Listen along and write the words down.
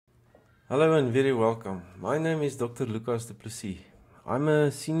Hello and very welcome. My name is Dr. Lucas du Plessis. I'm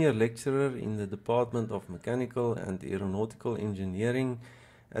a senior lecturer in the Department of Mechanical and Aeronautical Engineering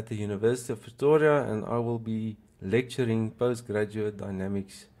at the University of Pretoria, and I will be lecturing postgraduate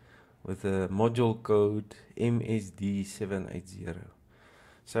dynamics with a module code msd780.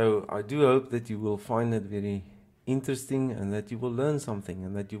 So I do hope that you will find it very interesting and that you will learn something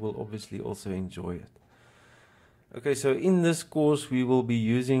and that you will obviously also enjoy it. Okay, so in this course we will be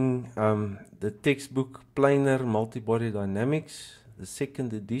using the textbook Planar Multibody Dynamics, the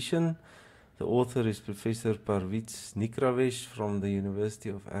second edition. The author is Professor Parvits Nikravesh from the University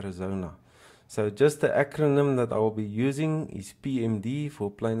of Arizona. So just the acronym that I will be using is PMD for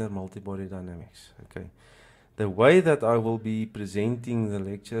Planar Multibody Dynamics. Okay. The way that I will be presenting the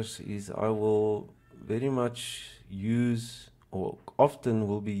lectures is I will very much use, or often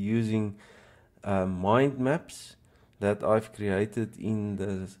will be using mind maps that I've created in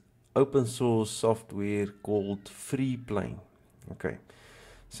the open source software called FreePlane. Okay,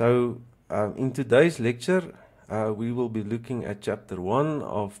 so in today's lecture, we will be looking at chapter 1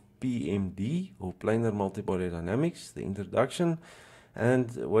 of PMD, or Planar Multibody Dynamics, the introduction.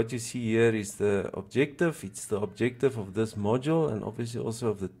 And what you see here is the objective. It's the objective of this module and obviously also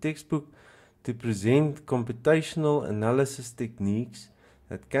of the textbook to present computational analysis techniques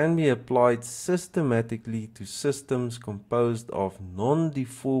that can be applied systematically to systems composed of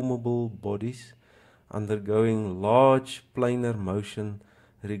non-deformable bodies undergoing large planar motion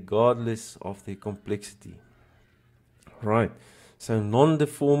regardless of their complexity. Right, so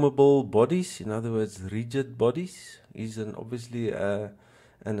non-deformable bodies, in other words rigid bodies, is obviously an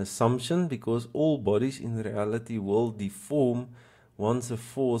assumption because all bodies in reality will deform once a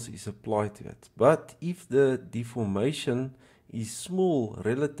force is applied to it. But if the deformation is small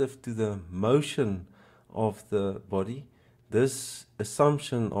relative to the motion of the body, this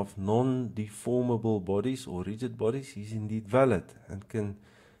assumption of non-deformable bodies or rigid bodies is indeed valid and can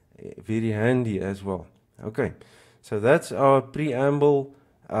very handy as well. Okay, so that's our preamble.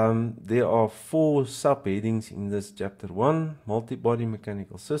 There are 4 subheadings in this chapter 1: multi-body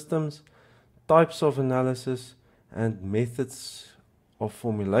mechanical systems, types of analysis, and methods of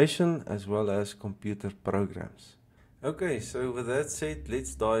formulation, as well as computer programs. Okay, so with that said,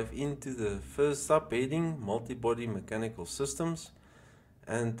 let's dive into the first subheading, multi-body mechanical systems.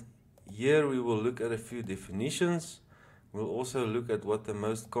 And here we will look at a few definitions. We'll also look at what the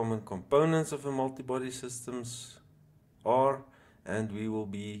most common components of a multi-body systems are, and we will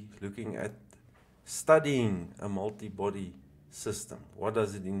be looking at studying a multi-body system. What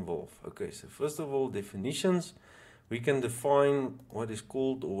does it involve? Okay, so first of all, definitions. We can define what is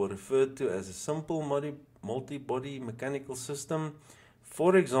called or referred to as a simple multi-body mechanical system,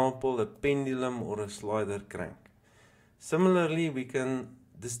 for example, a pendulum or a slider crank. Similarly, we can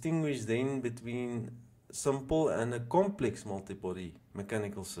distinguish then between simple and a complex multi-body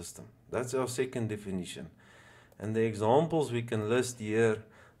mechanical system. That's our second definition. And the examples we can list here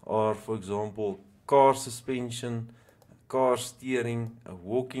are, for example, car suspension, car steering, a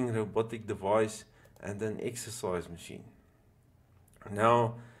walking robotic device, and an exercise machine.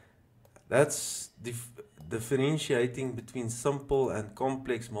 Now, that's differentiating between simple and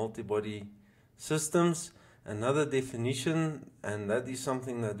complex multi-body systems. Another definition, and that is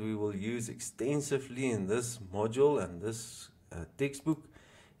something that we will use extensively in this module and this textbook,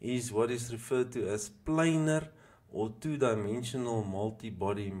 is what is referred to as planar or two-dimensional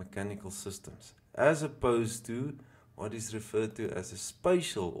multi-body mechanical systems, as opposed to what is referred to as a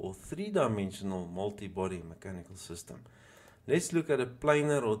spatial or three-dimensional multi-body mechanical system. Let's look at a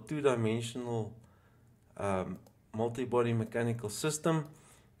planar or two-dimensional multi-body mechanical system.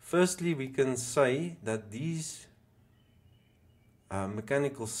 Firstly, we can say that these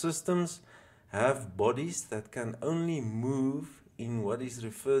mechanical systems have bodies that can only move in what is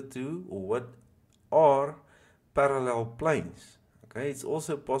referred to, or what are, parallel planes. Okay, it's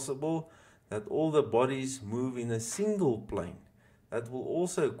also possible that all the bodies move in a single plane. That will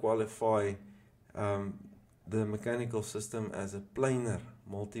also qualify the mechanical system as a planar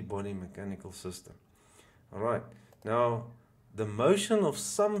multi-body mechanical system. Alright, now the motion of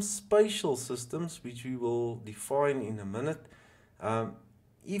some spatial systems, which we will define in a minute,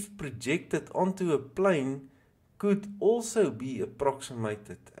 if projected onto a plane, could also be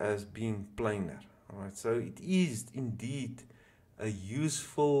approximated as being planar. Alright, so it is indeed a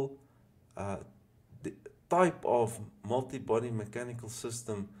useful type of multi-body mechanical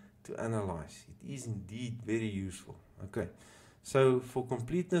system to analyze. It is indeed very useful. Okay, so for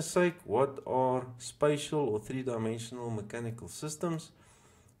completeness sake, what are spatial or three-dimensional mechanical systems?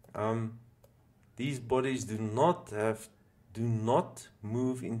 These bodies do not have do not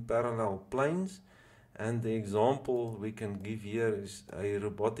move in parallel planes, and the example we can give here is a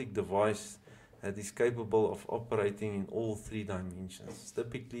robotic device that is capable of operating in all 3 dimensions.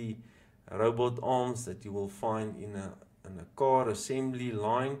 Typically, robot arms that you will find in a car assembly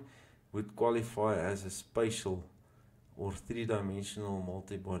line would qualify as a spatial or 3-dimensional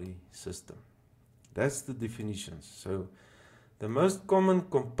multi-body system. That's the definitions. So the most common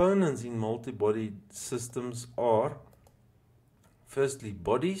components in multi-body systems are, firstly,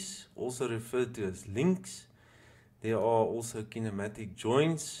 bodies, also referred to as links. There are also kinematic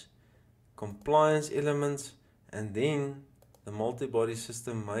joints, compliance elements, and then the multi-body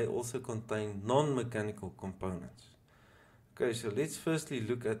system may also contain non-mechanical components. Okay, so let's firstly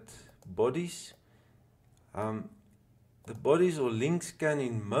look at bodies. The bodies or links can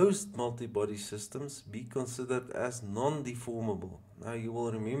in most multi-body systems be considered as non-deformable. Now you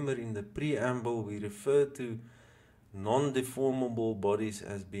will remember in the preamble we referred to non-deformable bodies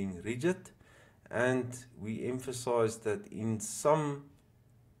as being rigid, and we emphasized that in some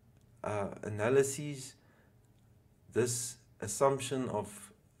analyses this assumption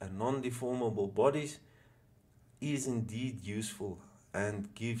of a non-deformable bodies is indeed useful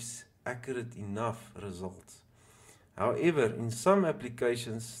and gives accurate enough results. However, in some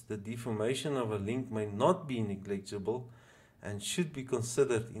applications, the deformation of a link may not be negligible and should be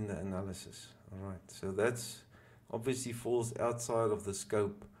considered in the analysis. Alright, so that's obviously falls outside of the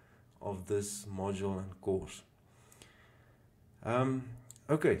scope of this module and course.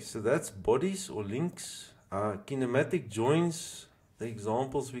 Okay, so that's bodies or links. Kinematic joints, the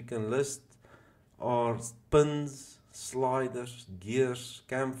examples we can list are pins, sliders, gears,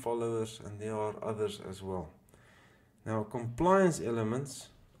 cam followers, and there are others as well. Now, compliance elements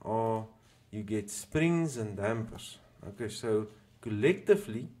are, you get springs and dampers. Okay, so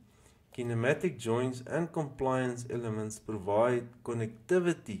collectively, kinematic joints and compliance elements provide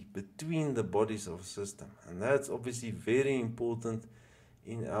connectivity between the bodies of a system. And that's obviously very important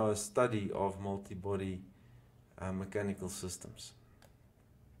in our study of multi-body mechanical systems.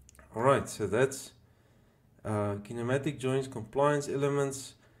 Alright, so that's kinematic joints, compliance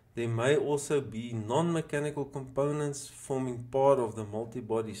elements. There may also be non-mechanical components forming part of the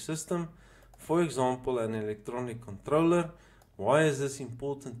multi-body system. For example, an electronic controller. Why is this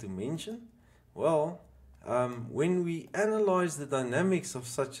important to mention? Well, when we analyze the dynamics of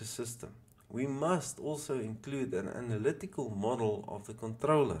such a system, we must also include an analytical model of the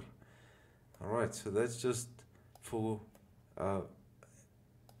controller. Alright, so that's just for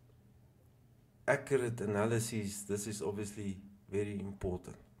accurate analysis. This is obviously very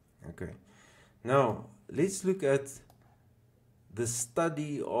important. Okay, now let's look at the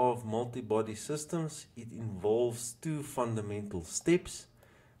study of multi-body systems. It involves 2 fundamental steps.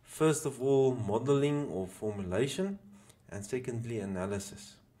 First of all, modeling or formulation, and secondly,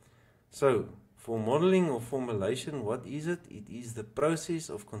 analysis. So, for modeling or formulation, what is it? It is the process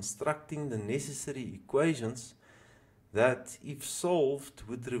of constructing the necessary equations that, if solved,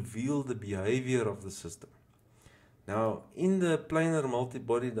 would reveal the behavior of the system. Now, in the planar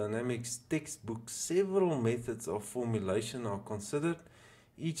multi-body dynamics textbook, several methods of formulation are considered,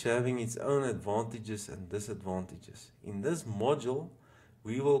 each having its own advantages and disadvantages. In this module,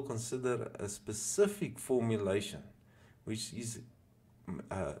 we will consider a specific formulation, which is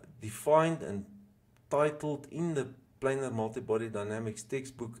defined and titled in the planar multi-body dynamics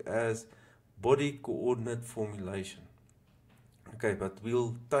textbook as body coordinate formulation. Okay, but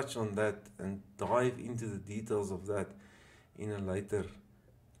we'll touch on that and dive into the details of that in a later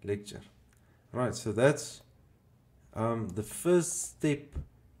lecture. Right, so that's the first step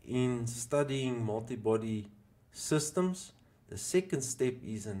in studying multi-body systems. The second step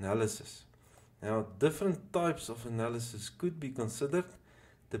is analysis. Now, different types of analysis could be considered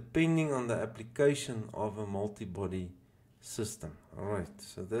depending on the application of a multi-body system. Alright,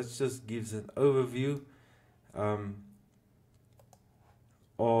 so that just gives an overview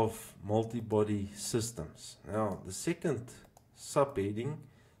of multi-body systems. Now, the second subheading,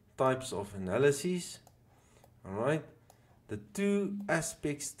 types of analyses. Alright, the 2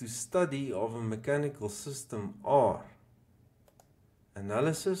 aspects to study of a mechanical system are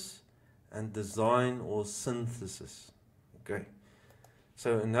analysis and design or synthesis. Okay,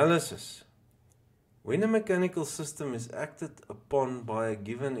 so analysis. When a mechanical system is acted upon by a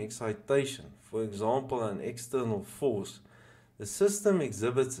given excitation, for example an external force, the system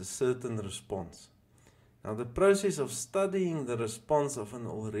exhibits a certain response. Now, the process of studying the response of an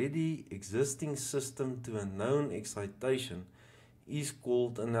already existing system to a known excitation is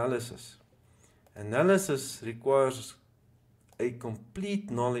called analysis. Analysis requires a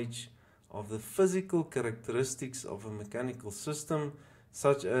complete knowledge of the physical characteristics of a mechanical system,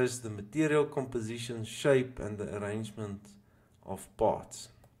 such as the material composition, shape, and the arrangement of parts.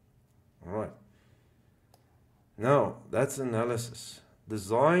 Alright. Now, that's analysis.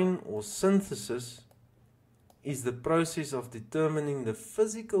 Design or synthesis is the process of determining the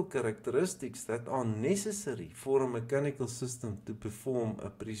physical characteristics that are necessary for a mechanical system to perform a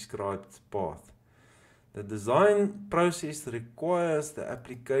prescribed path. The design process requires the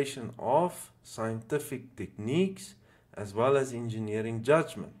application of scientific techniques as well as engineering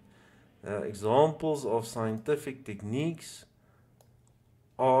judgment. Examples of scientific techniques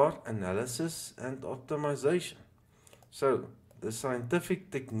are analysis and optimization. So, the scientific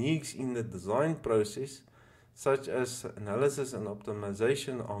techniques in the design process, such as analysis and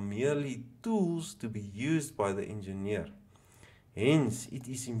optimization, are merely tools to be used by the engineer. Hence, it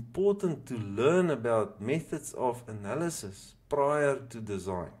is important to learn about methods of analysis prior to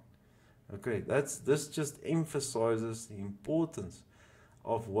design. Okay, this just emphasizes the importance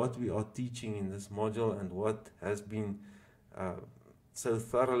of what we are teaching in this module and what has been so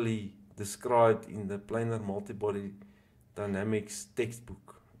thoroughly described in the planar multibody dynamics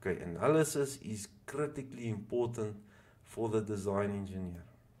textbook. Okay, analysis is critically important for the design engineer.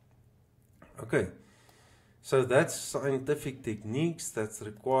 Okay, so that's scientific techniques that's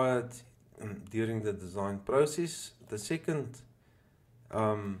required during the design process. The second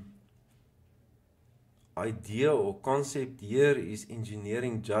idea or concept here is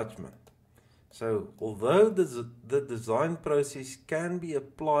engineering judgment. So, although the design process can be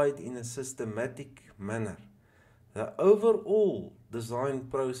applied in a systematic manner, the overall design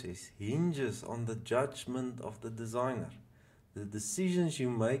process hinges on the judgment of the designer. The decisions you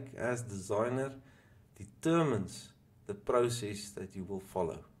make as designer determines the process that you will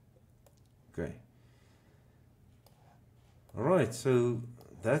follow. Okay. Alright, so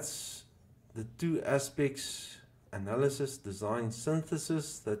that's the two aspects, analysis, design,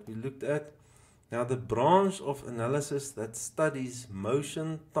 synthesis, that we looked at. Now, the branch of analysis that studies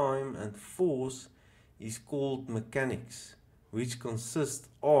motion, time, and force is called mechanics, which consists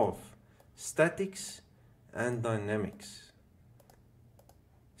of statics and dynamics.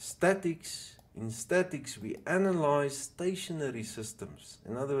 In statics, we analyze stationary systems,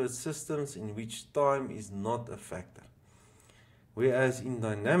 in other words, systems in which time is not a factor. Whereas in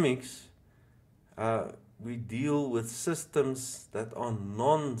dynamics, we deal with systems that are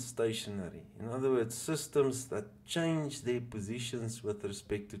non-stationary. In other words, systems that change their positions with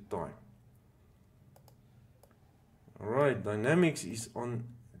respect to time. Alright, dynamics is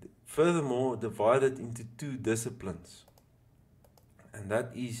furthermore divided into two disciplines, and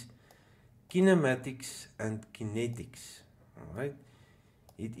that is kinematics and kinetics. Alright,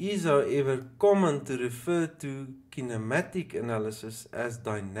 it is, however, common to refer to kinematic analysis as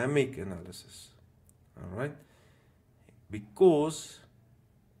dynamic analysis. Alright, because,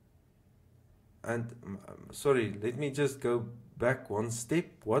 sorry, let me just go back one step.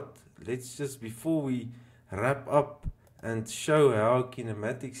 Let's just, before we wrap up and show how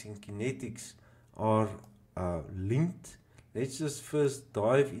kinematics and kinetics are linked, let's just first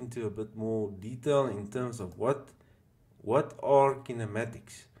dive into a bit more detail in terms of what are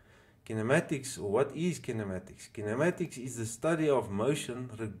kinematics. Kinematics, or what is kinematics? Kinematics is the study of motion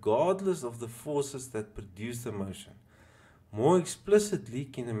regardless of the forces that produce the motion. More explicitly,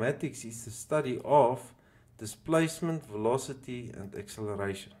 kinematics is the study of displacement, velocity, and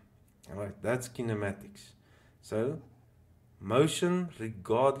acceleration. Alright, that's kinematics. So, motion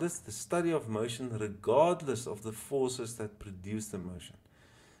regardless, the study of motion regardless of the forces that produce the motion.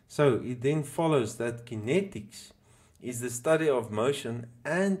 So, it then follows that kinetics is the study of motion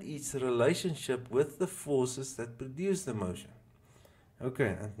and its relationship with the forces that produce the motion.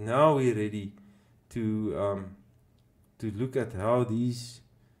 Okay, and now we're ready to look at how these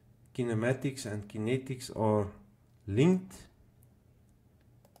kinematics and kinetics are linked.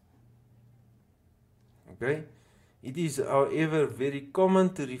 Okay, it is, however, very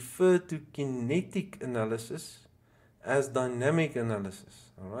common to refer to kinetic analysis as dynamic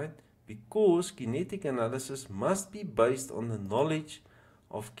analysis. All right, because kinetic analysis must be based on the knowledge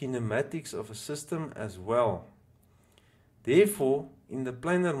of kinematics of a system as well. Therefore, in the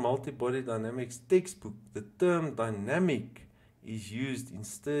planar multibody dynamics textbook, the term dynamic is used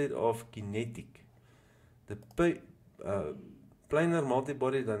instead of kinetic. The planar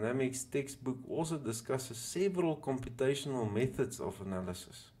multibody dynamics textbook also discusses several computational methods of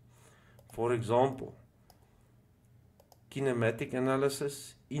analysis. For example, kinematic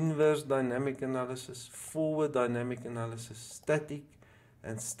analysis, inverse dynamic analysis, forward dynamic analysis, static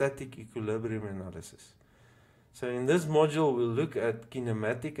and static equilibrium analysis. So in this module we'll look at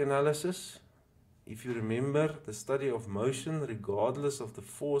kinematic analysis. If you remember, the study of motion regardless of the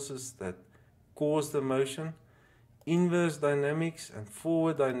forces that cause the motion. Inverse dynamics and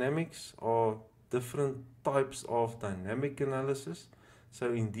forward dynamics are different types of dynamic analysis.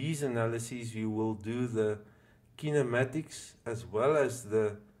 So in these analyses you will do the kinematics as well as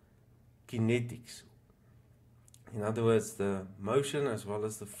the kinetics. In other words, the motion as well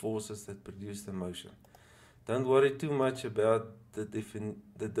as the forces that produce the motion. Don't worry too much about the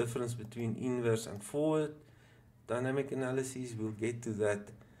difference between inverse and forward dynamic analyses. We'll get to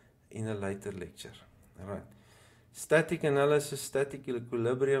that in a later lecture. Alright. Static analysis, static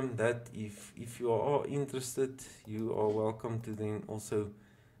equilibrium, that if you are interested, you are welcome to then also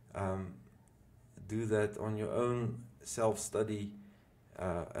do that on your own self-study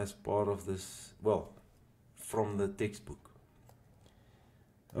as part of this, well, from the textbook.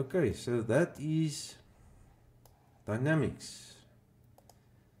 Okay, so that is dynamics,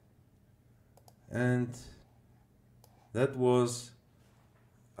 and that was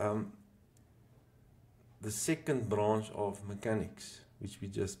the second branch of mechanics, which we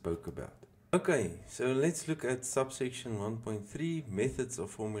just spoke about. Okay, so let's look at subsection 1.3, methods of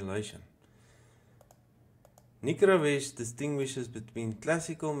formulation. Nikravesh distinguishes between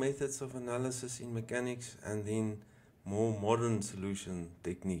classical methods of analysis in mechanics and then more modern solution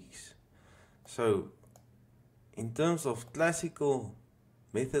techniques. So, in terms of classical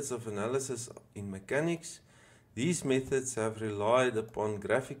methods of analysis in mechanics, these methods have relied upon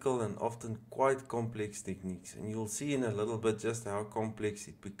graphical and often quite complex techniques, and you'll see in a little bit just how complex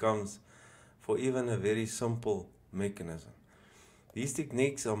it becomes for even a very simple mechanism. These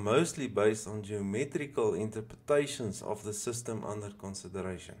techniques are mostly based on geometrical interpretations of the system under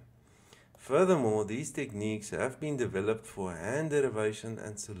consideration. Furthermore, these techniques have been developed for hand derivation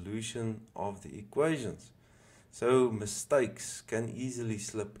and solution of the equations, so mistakes can easily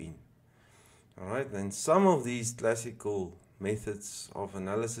slip in. Alright, and some of these classical methods of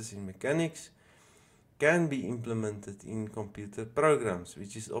analysis in mechanics can be implemented in computer programs,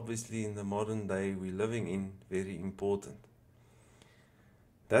 which is obviously in the modern day we're living in very important.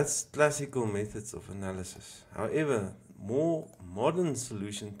 That's classical methods of analysis. However, more modern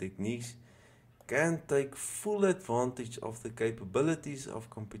solution techniques can take full advantage of the capabilities of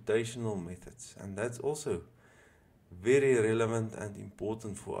computational methods, and that's also very relevant and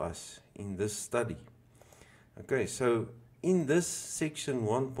important for us in this study. Okay, so in this section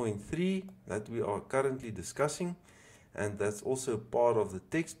 1.3 that we are currently discussing, and that's also part of the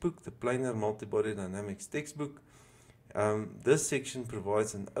textbook, the Planar Multibody Dynamics textbook, this section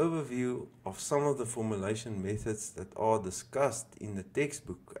provides an overview of some of the formulation methods that are discussed in the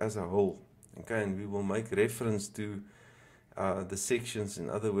textbook as a whole. Okay, and we will make reference to the sections, in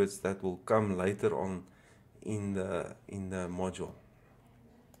other words, that will come later on in the module.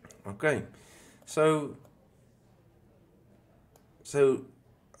 Okay, so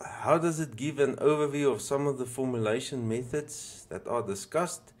how does it give an overview of some of the formulation methods that are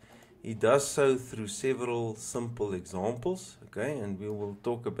discussed? It does so through several simple examples, okay, and we will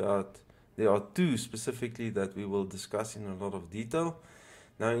talk about, there are two specifically that we will discuss in a lot of detail.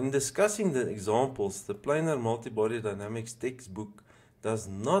 Now, in discussing the examples, the Planar Multibody Dynamics textbook does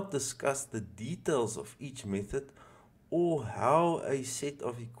not discuss the details of each method or how a set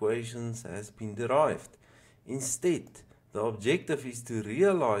of equations has been derived. Instead, the objective is to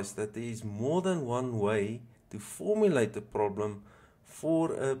realize that there is more than one way to formulate a problem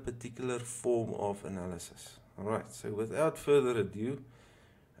for a particular form of analysis. Alright, so without further ado,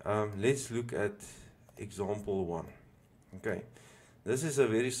 let's look at example 1. Okay, this is a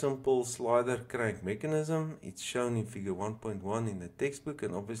very simple slider crank mechanism. It's shown in figure 1.1 in the textbook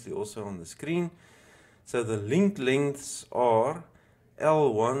and obviously also on the screen. So the link lengths are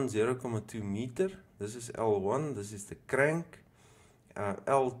L1 0.2 meter. This is L1, this is the crank.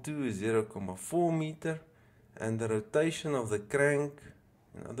 L2 is 0.4 meter. And the rotation of the crank,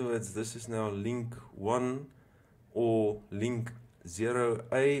 in other words, this is now link 1 or link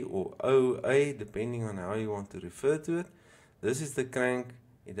 0A or OA, depending on how you want to refer to it. This is the crank.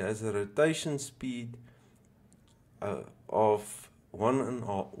 It has a rotation speed of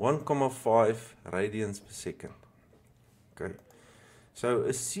 1.5 radians per second. Okay. So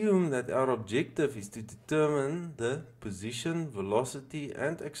assume that our objective is to determine the position, velocity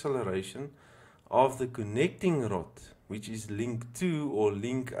and acceleration of the connecting rod, which is link 2 or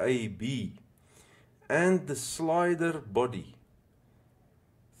link AB, and the slider body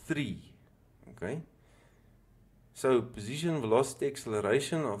 3. Okay. So position, velocity,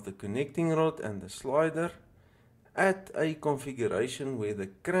 acceleration of the connecting rod and the slider at a configuration where the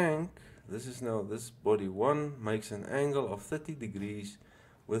crank, this is now this body 1 makes an angle of 30 degrees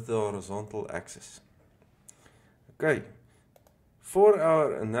with the horizontal axis. Okay, for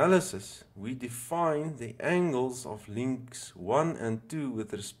our analysis, we define the angles of links 1 and 2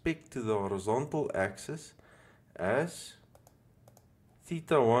 with respect to the horizontal axis as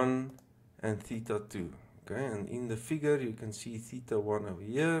theta 1 and theta 2. Okay, and in the figure you can see theta 1 over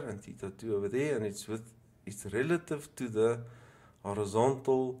here and theta 2 over there, and it's relative to the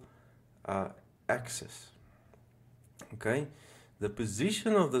horizontal axis. Okay, the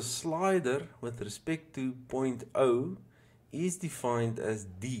position of the slider with respect to point O is defined as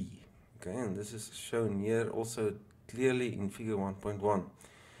D. Okay, and this is shown here also clearly in figure 1.1.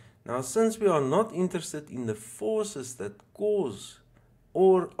 Now, since we are not interested in the forces that cause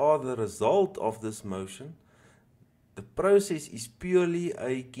or are the result of this motion, the process is purely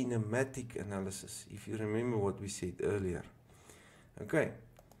a kinematic analysis, if you remember what we said earlier. Okay,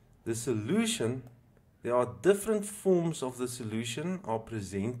 the solution, there are different forms of the solution are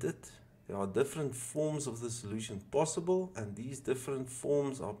presented. There are different forms of the solution possible, and these different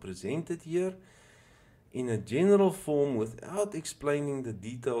forms are presented here in a general form without explaining the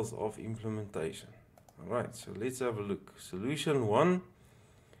details of implementation. Alright, so let's have a look. Solution 1.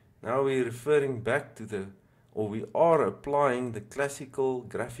 Now we're referring back to we are applying the classical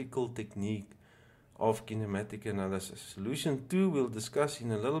graphical technique of kinematic analysis. Solution 2 we'll discuss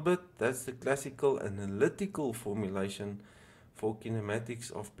in a little bit. That's the classical analytical formulation for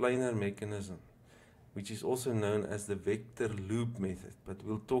kinematics of planar mechanism, which is also known as the vector loop method, but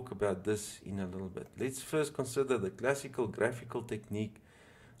we'll talk about this in a little bit. Let's first consider the classical graphical technique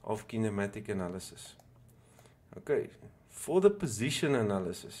of kinematic analysis. Okay, for the position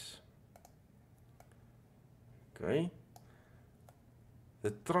analysis, okay,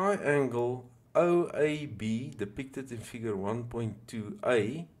 the triangle OAB depicted in figure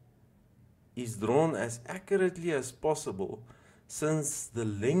 1.2a is drawn as accurately as possible, since the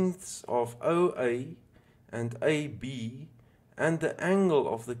lengths of OA and AB and the angle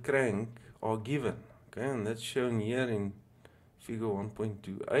of the crank are given. Okay, and that's shown here in figure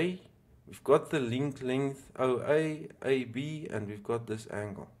 1.2a. We've got the link length OA, AB, and we've got this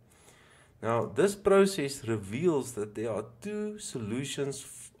angle. Now, this process reveals that there are two solutions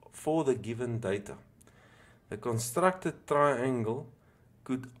for the given data. The constructed triangle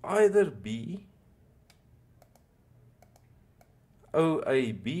could either be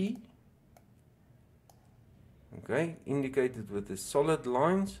OAB, okay, indicated with the solid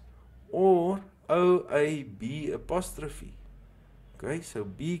lines, or OAB apostrophe. Okay, so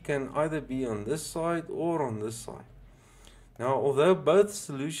B can either be on this side or on this side. Now, although both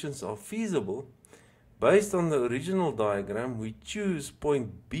solutions are feasible, based on the original diagram, we choose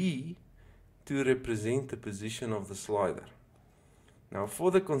point B to represent the position of the slider. Now,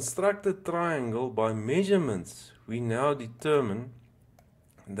 for the constructed triangle, by measurements, we now determine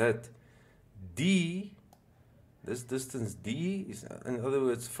that D, this distance D, is, in other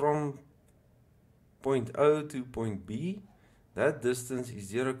words, from point O to point B, that distance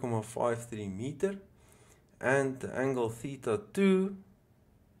is 0.53 meter, and the angle theta 2,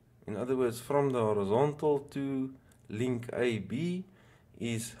 in other words, from the horizontal to link AB,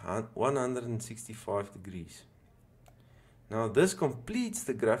 is 165 degrees. Now, this completes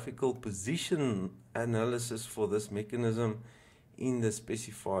the graphical position analysis for this mechanism in the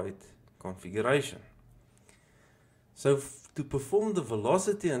specified configuration. So, to perform the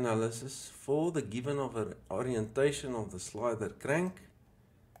velocity analysis for the given orientation of the slider crank,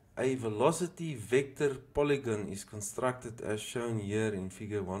 a velocity vector polygon is constructed as shown here in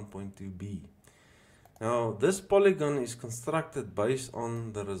figure 1.2b. Now, this polygon is constructed based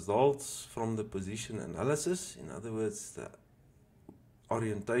on the results from the position analysis, in other words, the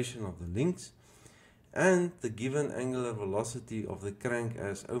orientation of the links, and the given angular velocity of the crank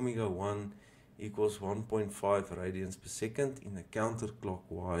as omega 1 equals 1.5 radians per second in a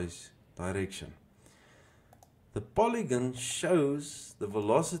counterclockwise direction. The polygon shows the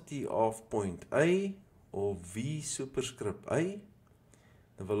velocity of point A, or V superscript A,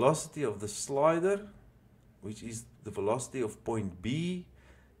 the velocity of the slider, which is the velocity of point B,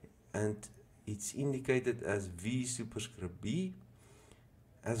 and it's indicated as V superscript B,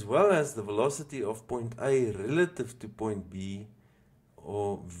 as well as the velocity of point A relative to point B,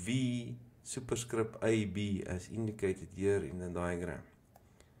 or V superscript AB, as indicated here in the diagram.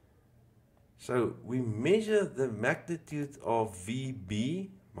 So we measure the magnitude of VB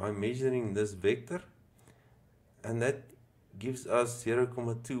by measuring this vector, and that gives us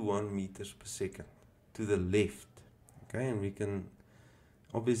 0.21 meters per second to the left. Okay, and we can,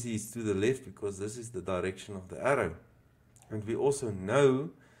 obviously it's to the left because this is the direction of the arrow. And we also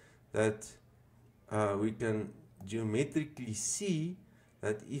know that we can geometrically see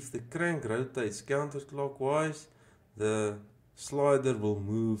that if the crank rotates counterclockwise, the slider will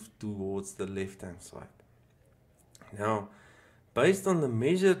move towards the left hand side. Now, based on the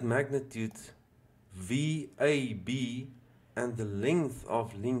measured magnitude VAB and the length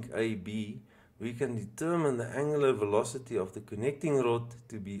of link AB, we can determine the angular velocity of the connecting rod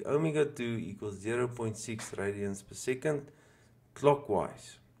to be omega 2 equals 0.6 radians per second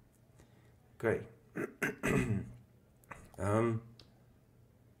clockwise. Okay.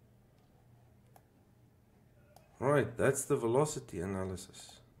 Right, that's the velocity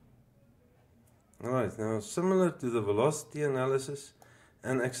analysis. Alright, now similar to the velocity analysis,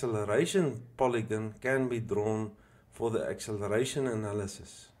 an acceleration polygon can be drawn for the acceleration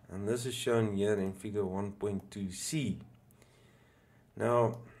analysis, and this is shown here in figure 1.2c.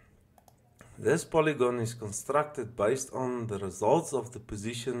 Now, this polygon is constructed based on the results of the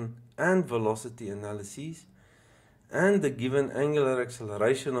position and velocity analyses and the given angular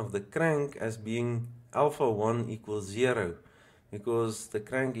acceleration of the crank as being alpha 1 equals 0, because the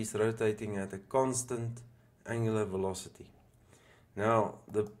crank is rotating at a constant angular velocity. Now,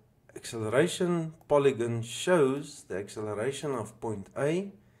 the acceleration polygon shows the acceleration of point A,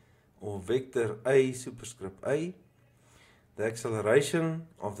 or vector A superscript A, the acceleration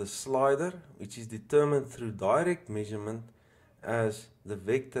of the slider, which is determined through direct measurement as the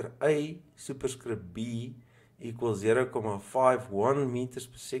vector A superscript B equals 0.51 meters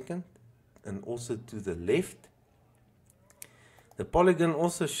per second, and also to the left. The polygon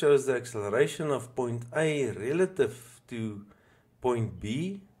also shows the acceleration of point A relative to point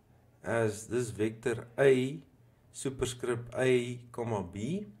B as this vector A superscript A,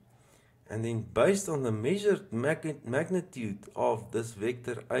 B, and then based on the measured magnitude of this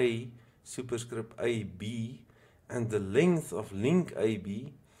vector A superscript AB and the length of link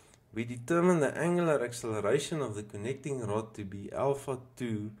AB, we determine the angular acceleration of the connecting rod to be alpha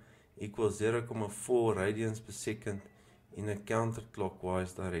 2 equals 0.4 radians per second in a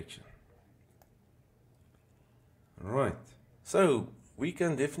counterclockwise direction. Right, so we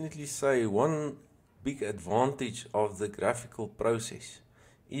can definitely say one big advantage of the graphical process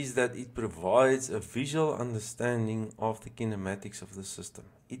is that it provides a visual understanding of the kinematics of the system.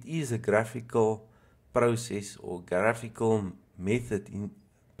 It is a graphical process or graphical method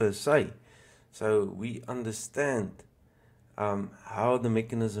per se. So we understand how the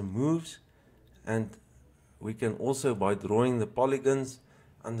mechanism moves, and we can also, by drawing the polygons,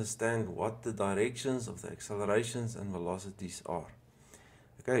 understand what the directions of the accelerations and velocities are.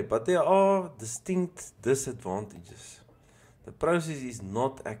 Okay, but there are distinct disadvantages. The process is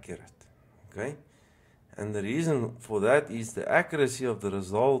not accurate. Okay, and the reason for that is the accuracy of the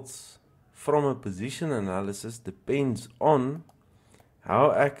results from a position analysis depends on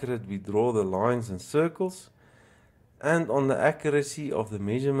how accurate we draw the lines and circles, and on the accuracy of the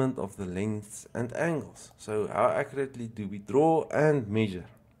measurement of the lengths and angles. So how accurately do we draw and measure?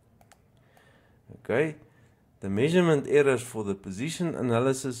 Okay, the measurement errors for the position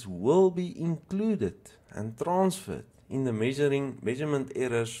analysis will be included and transferred in the measurement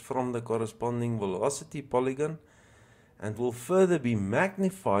errors from the corresponding velocity polygon, and will further be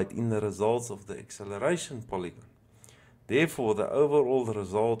magnified in the results of the acceleration polygon. Therefore, the overall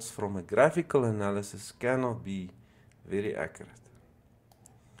results from a graphical analysis cannot be very accurate.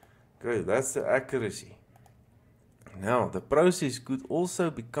 Okay, that's the accuracy. Now, the process could also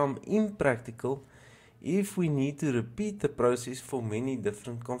become impractical if we need to repeat the process for many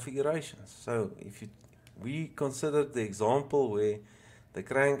different configurations. So, if we consider the example where the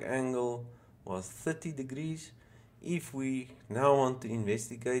crank angle was 30 degrees, if we now want to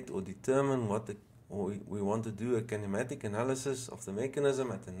investigate or determine or we want to do a kinematic analysis of the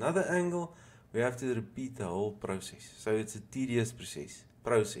mechanism at another angle, we have to repeat the whole process. So it's a tedious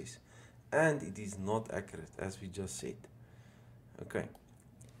process, and it is not accurate, as we just said. Okay,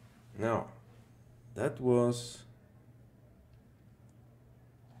 now that was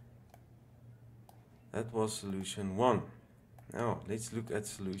solution 1. Now let's look at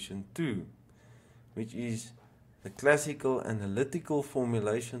solution 2, which is the classical analytical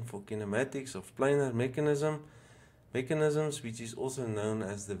formulation for kinematics of planar mechanisms, which is also known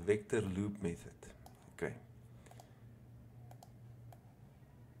as the vector loop method. Okay.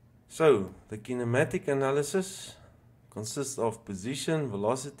 So the kinematic analysis consists of position,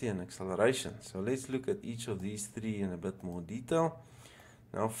 velocity, and acceleration. So let's look at each of these three in a bit more detail.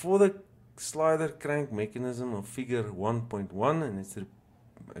 Now, for the slider crank mechanism of figure 1.1, and it's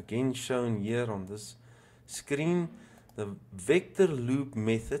again shown here on this screen, the vector loop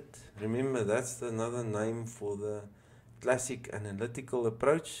method, remember that's another name for the classic analytical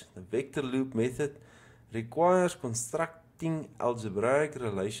approach, the vector loop method requires constructing algebraic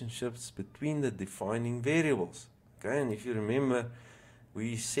relationships between the defining variables. Okay, and if you remember,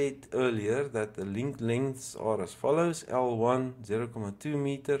 we said earlier that the link lengths are as follows: L1 0.2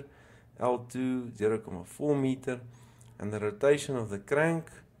 meter, L2 0.4 meter, and the rotation of the crank,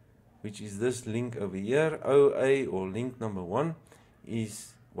 which is this link over here, OA, or link number 1,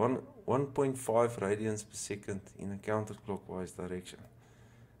 is 1.5 radians per second in a counterclockwise direction.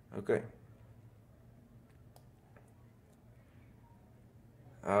 Okay.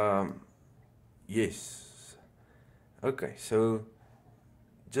 Yes. Okay, so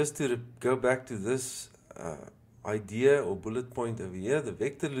just to go back to this idea or bullet point over here, the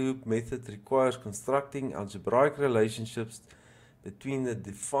vector loop method requires constructing algebraic relationships between the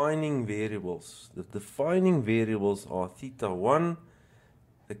defining variables. The defining variables are theta 1,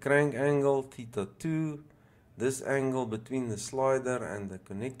 the crank angle, theta 2, this angle between the slider and the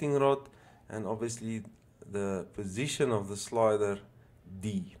connecting rod, and obviously the position of the slider,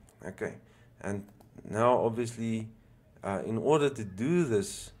 D. Okay, and now obviously in order to do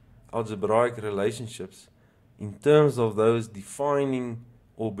this algebraic relationships in terms of those defining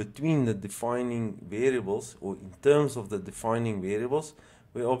or between the defining variables, or in terms of the defining variables,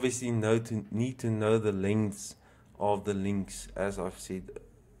 we obviously need to know the lengths of the links, as I've said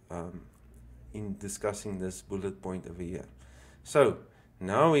in discussing this bullet point over here. So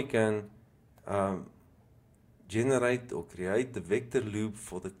now we can generate or create the vector loop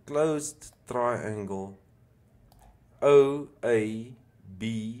for the closed triangle OABO,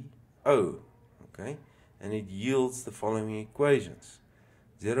 okay, and it yields the following equations: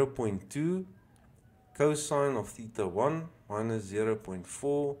 0.2 cosine of theta 1 minus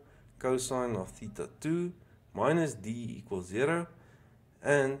 0.4 cosine of theta 2 minus D equals 0,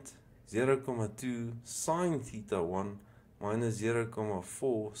 and 0.2 sine theta 1 minus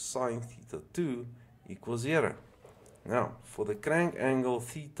 0.4 sine theta 2 equals 0. Now, for the crank angle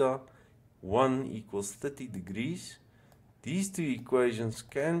theta 1 equals 30 degrees, these two equations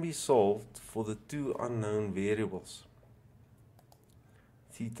can be solved for the two unknown variables,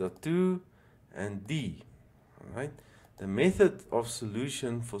 theta 2 and D. Alright? The method of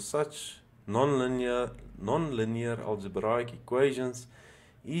solution for such nonlinear algebraic equations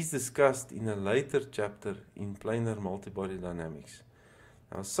is discussed in a later chapter in planar multibody dynamics.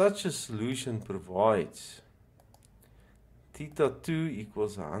 Now, such a solution provides theta 2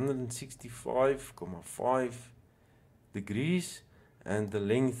 equals 165.5 degrees, and the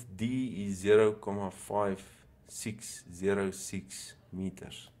length D is 0.5606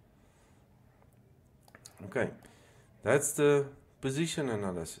 meters. Okay, that's the position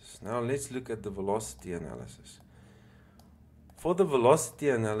analysis. Now let's look at the velocity analysis. For the velocity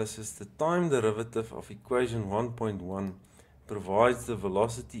analysis, the time derivative of equation 1.1 provides the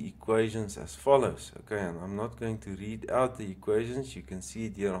velocity equations as follows. Okay, and I'm not going to read out the equations, you can see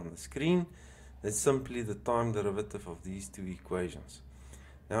it here on the screen. That's simply the time derivative of these two equations.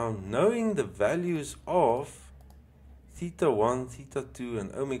 Now, knowing the values of theta 1, theta 2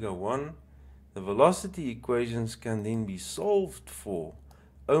 and omega 1, the velocity equations can then be solved for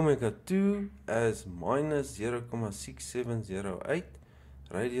omega 2 as minus 0.6708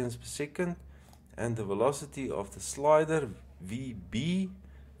 radians per second, and the velocity of the slider VB,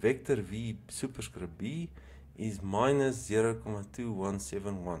 vector V superscript B, is minus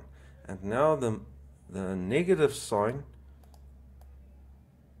 0.2171. And now the negative sign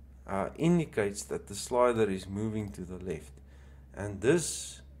indicates that the slider is moving to the left, and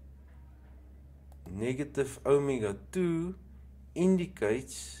this negative omega 2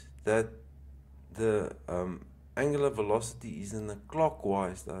 indicates that the angular velocity is in the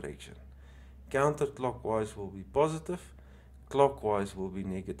clockwise direction. Counterclockwise will be positive, clockwise will be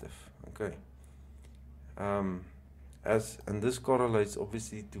negative. Okay. And this correlates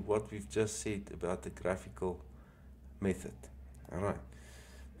obviously to what we've just said about the graphical method. Alright,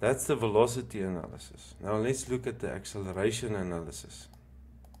 that's the velocity analysis. Now let's look at the acceleration analysis.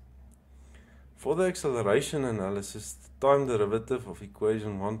 For the acceleration analysis, the time derivative of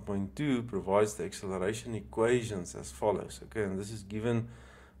equation 1.2 provides the acceleration equations as follows. Okay, and this is given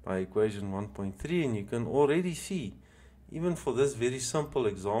by equation 1.3, and you can already see, even for this very simple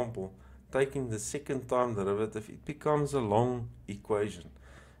example, taking the second time derivative, it becomes a long equation,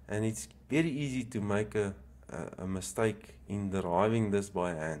 and it's very easy to make a mistake in deriving this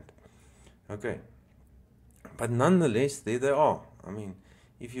by hand. Okay, but nonetheless, there they are. I mean,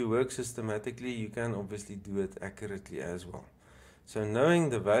 if you work systematically, you can obviously do it accurately as well. So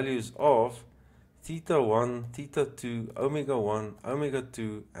knowing the values of theta 1, theta 2, omega 1, omega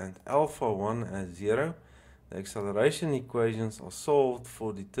 2 and alpha 1 as 0, the acceleration equations are solved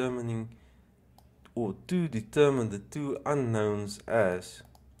for determining or to determine the two unknowns as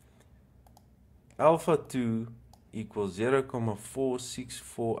alpha 2 equals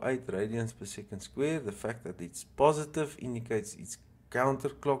 0,4648 radians per second squared. The fact that it's positive indicates it's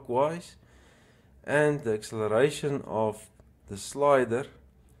counterclockwise, and the acceleration of the slider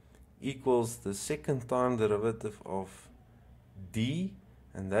equals the second time derivative of d,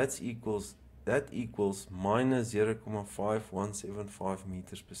 and that equals minus 0,5175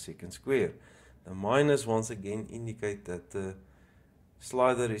 meters per second squared. The minus once again indicate that the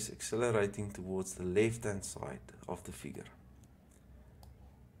slider is accelerating towards the left hand side of the figure.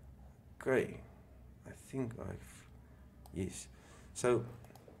 Okay, I think yes. So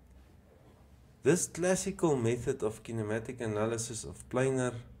this classical method of kinematic analysis of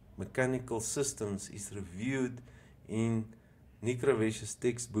planar mechanical systems is reviewed in Nick Ravesh's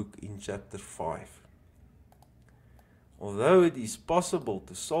textbook in chapter 5. Although it is possible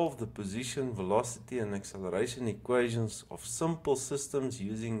to solve the position, velocity and acceleration equations of simple systems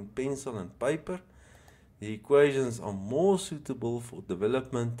using pencil and paper, the equations are more suitable for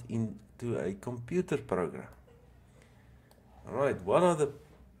development into a computer program. Alright, what are the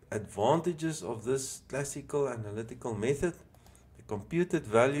advantages of this classical analytical method? The computed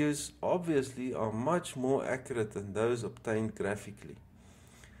values obviously are much more accurate than those obtained graphically.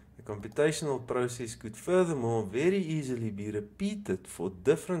 The computational process could furthermore very easily be repeated for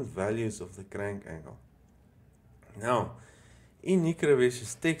different values of the crank angle. Now, in Nick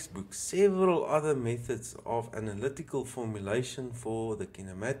Ravesh's textbook, several other methods of analytical formulation for the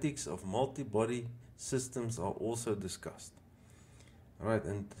kinematics of multi-body systems are also discussed. Alright,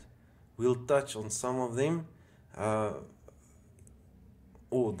 and we'll touch on some of them.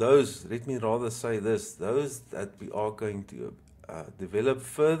 Let me rather say this, those that we are going to develop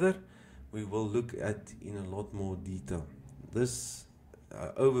further, we will look at in a lot more detail. This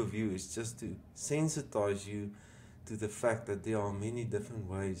overview is just to sensitize you to the fact that there are many different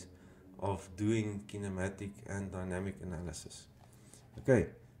ways of doing kinematic and dynamic analysis.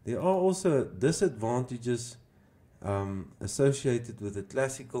 Okay, there are also disadvantages associated with the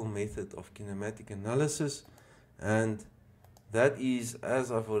classical method of kinematic analysis, and that is, as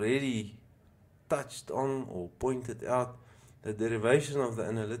I've already touched on or pointed out, the derivation of the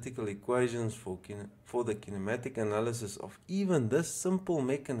analytical equations for the kinematic analysis of even this simple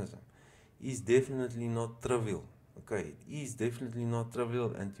mechanism is definitely not trivial. Okay, it is definitely not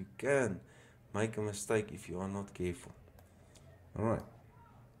trivial, and you can make a mistake if you are not careful. Alright.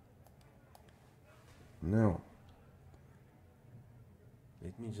 Now,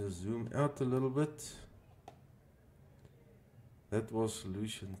 let me just zoom out a little bit. That was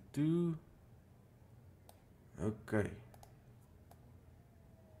solution 2. Okay.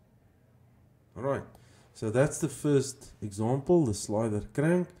 Alright, so that's the first example, the slider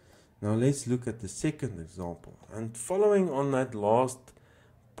crank. Now let's look at the second example. And following on that last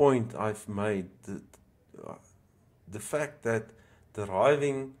point I've made, the fact that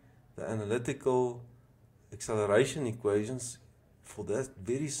deriving the analytical acceleration equations for that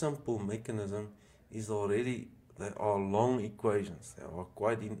very simple mechanism is already, they are long equations. They are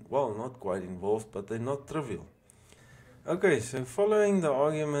not quite involved, but they're not trivial. Okay, so following the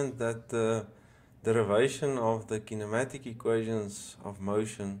argument that the derivation of the kinematic equations of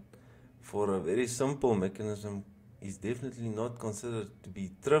motion for a very simple mechanism is definitely not considered to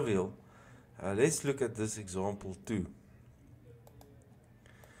be trivial, let's look at this example too.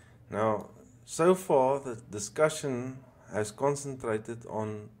 Now, so far the discussion has concentrated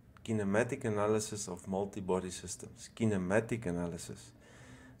on kinematic analysis of multi-body systems. Kinematic analysis.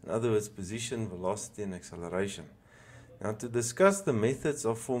 In other words, position, velocity and acceleration. Now, to discuss the methods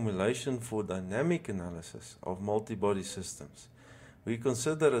of formulation for dynamic analysis of multi-body systems, we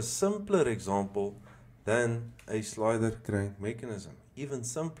consider a simpler example than a slider crank mechanism, even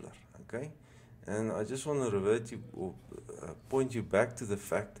simpler, okay? And I just want to revert you or point you back to the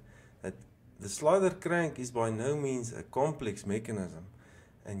fact that the slider crank is by no means a complex mechanism,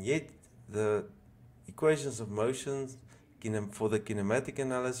 and yet the equations of motion for the kinematic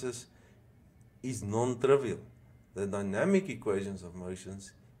analysis is non-trivial. The dynamic equations of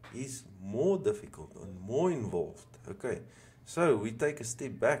motions is more difficult and more involved. Okay, so we take a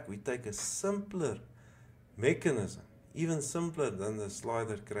step back, we take a simpler mechanism, even simpler than the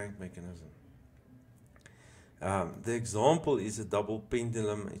slider crank mechanism. The example is a double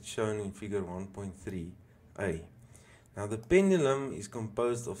pendulum. It's shown in figure 1.3a. Now the pendulum is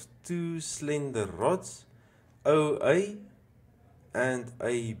composed of two slender rods, OA and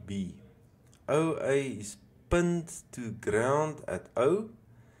AB. OA is pinned to ground at O,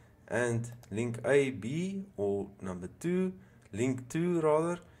 and link AB, or number 2, link 2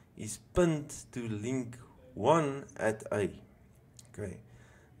 rather, is pinned to link 1 at A. Okay,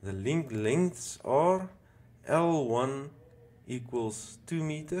 the link lengths are L1 equals 2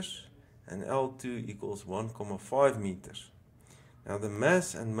 meters and L2 equals 1,5 meters. Now the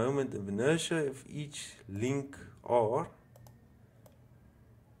mass and moment of inertia of each link are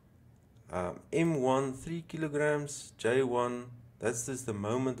M1 3 kilograms, J1, that's just the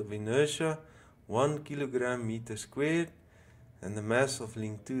moment of inertia, 1 kilogram meter squared, and the mass of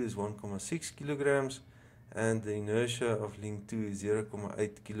link 2 is 1,6 kilograms, and the inertia of link 2 is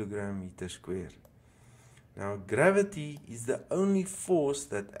 0,8 kilogram meter squared. Now gravity is the only force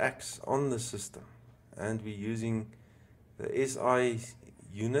that acts on the system, and we're using the SI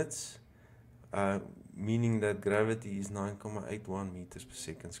units, meaning that gravity is 9,81 meters per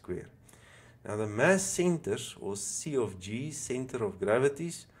second squared. Now the mass centers, or C of G, center of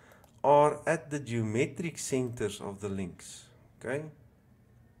gravities, are at the geometric centers of the links. Okay,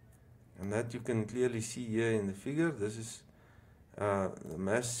 and that you can clearly see here in the figure. This is the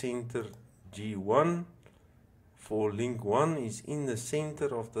mass center G1 for link 1 is in the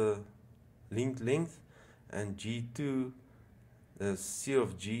center of the link length, and G2, the C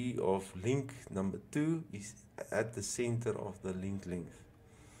of G of link number 2, is at the center of the link length.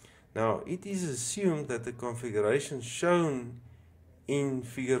 Now it is assumed that the configuration shown in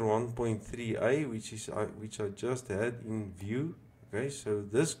figure 1.3a, which I just had in view. Okay, so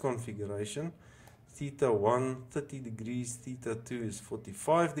this configuration, theta 1 30 degrees, theta 2 is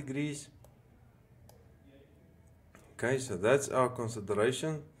 45 degrees. Okay, so that's our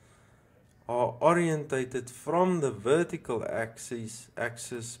consideration, are orientated from the vertical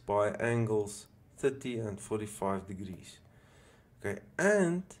axis by angles 30 and 45 degrees. Okay,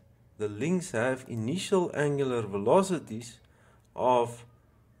 and the links have initial angular velocities of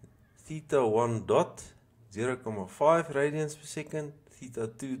theta 1 dot 0,5 radians per second, theta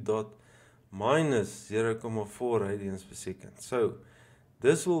 2 dot minus 0,4 radians per second. So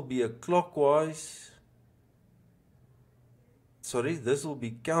this will be a clockwise, this will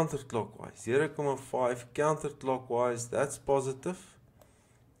be counterclockwise, 0,5 counterclockwise, that's positive.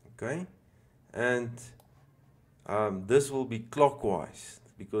 Okay, and this will be clockwise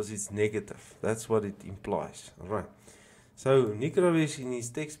because it's negative. That's what it implies. Alright. So Nikravish, in his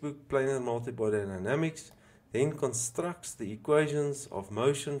textbook Planar Multibody Dynamics, then constructs the equations of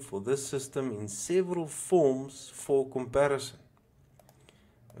motion for this system in several forms for comparison.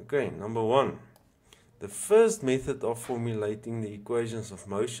 Okay, number 1. The first method of formulating the equations of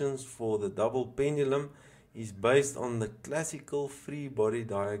motions for the double pendulum is based on the classical free body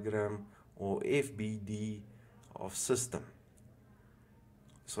diagram, or FBD, of system.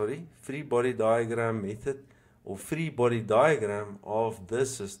 Free body diagram method, or free body diagram of the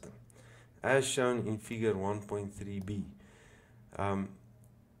system, as shown in figure 1.3b.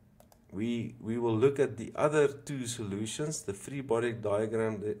 We will look at the other two solutions, the free body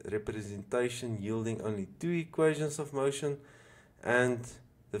diagram representation yielding only two equations of motion, and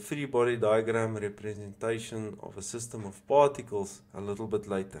the free body diagram representation of a system of particles a little bit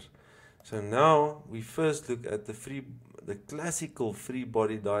later. So now we first look at the classical free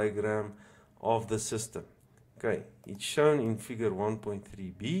body diagram of the system. Okay, it's shown in figure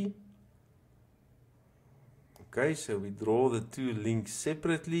 1.3b. Okay, so we draw the two links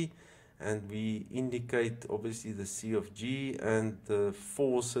separately, and we indicate obviously the C of G and the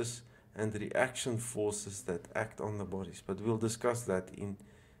forces and reaction forces that act on the bodies, but we'll discuss that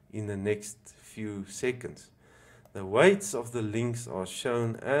in the next few seconds. The weights of the links are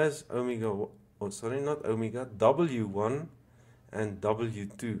shown as W1 and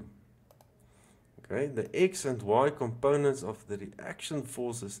W2. Okay, the X and Y components of the reaction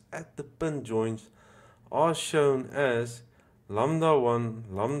forces at the pin joints are shown as lambda 1,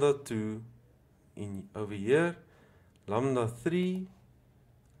 lambda 2 over here, lambda 3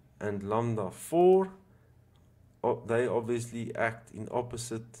 and lambda 4. They obviously act in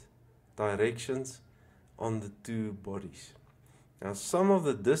opposite directions on the two bodies. Now some of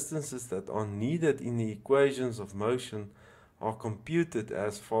the distances that are needed in the equations of motion are computed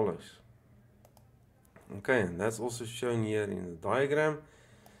as follows. Okay, and that's also shown here in the diagram.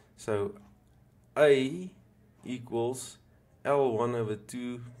 So A equals L1 over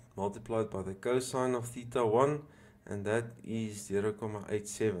 2 multiplied by the cosine of theta 1, and that is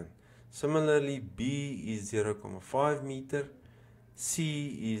 0,87. Similarly, B is 0,5 meter,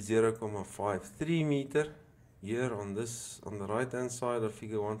 C is 0,53 meter here on the right hand side of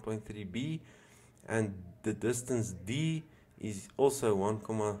figure 1.3b, and the distance D is also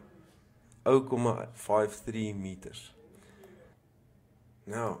 0,53 meters.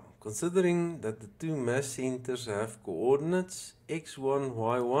 Now, considering that the two mass centers have coordinates x1,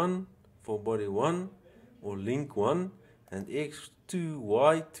 y1 for body 1 or link 1 and x2,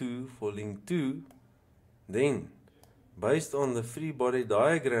 y2 for link 2, then, based on the free body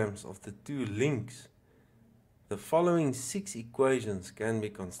diagrams of the two links, the following 6 equations can be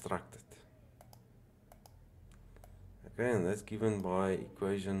constructed. Okay, and that's given by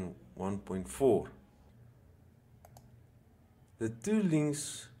equation 1.4. The two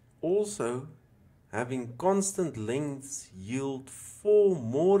links also having constant lengths yield 4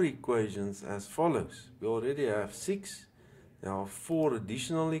 more equations as follows. We already have 6. There are 4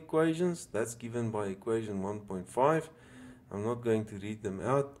 additional equations. That's given by equation 1.5. I'm not going to read them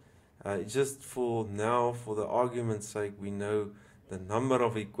out. Just for now, for the argument's sake, we know the number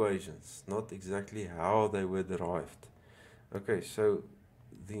of equations, not exactly how they were derived. Okay, so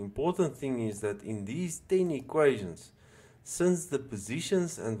the important thing is that in these 10 equations, since the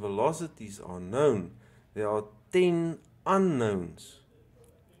positions and velocities are known, there are 10 unknowns.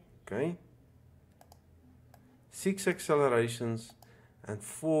 Okay? 6 accelerations and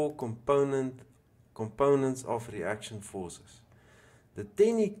 4 components of reaction forces. The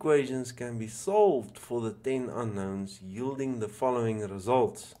 10 equations can be solved for the 10 unknowns, yielding the following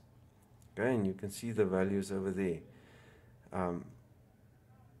results. Okay, and you can see the values over there.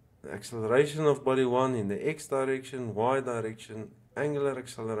 The acceleration of body 1 in the x direction, y direction, angular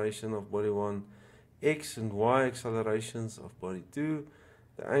acceleration of body 1, x and y accelerations of body 2,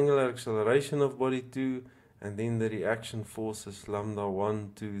 the angular acceleration of body 2, and then the reaction forces lambda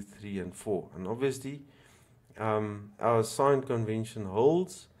 1, 2, 3, and 4. And obviously, our sign convention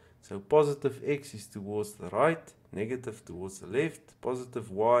holds. So positive x is towards the right, negative towards the left, positive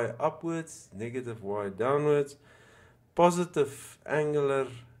y upwards, negative y downwards, positive angular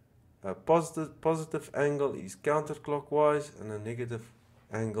positive angle is counterclockwise, and a negative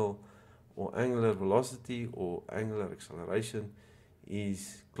angle or angular velocity or angular acceleration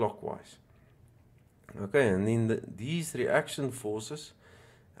is clockwise. Okay, and then these reaction forces,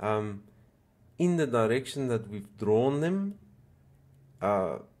 in the direction that we've drawn them,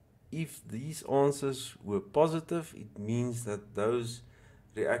 if these answers were positive, it means that those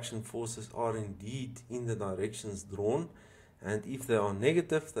reaction forces are indeed in the directions drawn. And if they are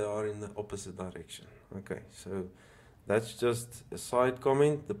negative, they are in the opposite direction. Okay, so that's just a side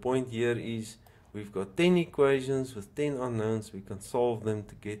comment. The point here is we've got 10 equations with 10 unknowns. We can solve them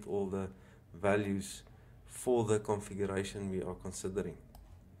to get all the values for the configuration we are considering.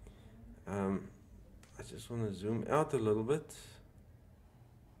 I just want to zoom out a little bit.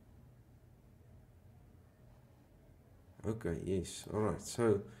 Okay, yes, all right.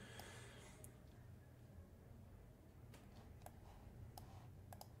 So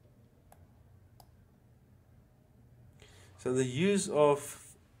the use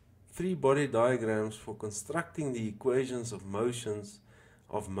of free body diagrams for constructing the equations of motion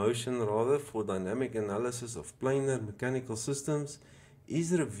for dynamic analysis of planar mechanical systems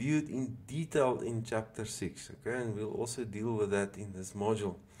is reviewed in detail in chapter 6. Okay, and we'll also deal with that in this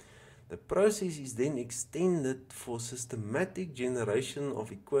module. The process is then extended for systematic generation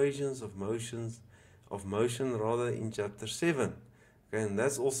of equations of motion in chapter 7. Okay, and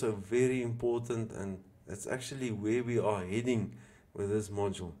that's also very important, and that's actually where we are heading with this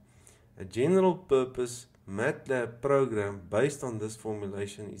module. A general purpose MATLAB program based on this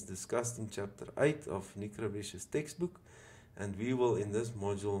formulation is discussed in chapter 8 of Nikravesh's textbook, and we will in this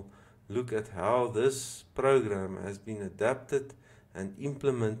module look at how this program has been adapted and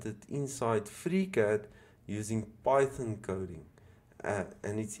implemented inside FreeCAD using Python coding,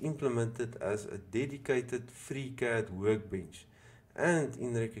 and it's implemented as a dedicated FreeCAD workbench. And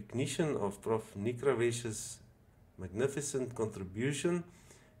in recognition of Prof. Nikravesh's magnificent contribution,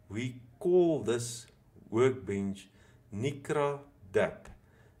 we call this workbench Nikra DAP.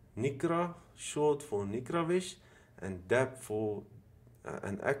 Nikra short for Nikravesh, and DAP for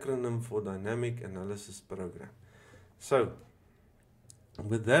an acronym for Dynamic Analysis Program. So,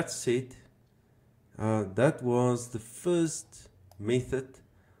 with that said, that was the first method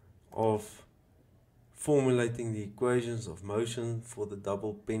of formulating the equations of motion for the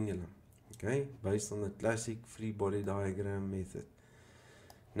double pendulum, okay, based on the classic free body diagram method.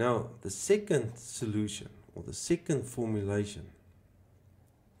 Now, the second solution, or the second formulation,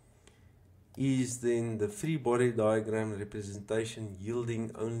 is then the free body diagram representation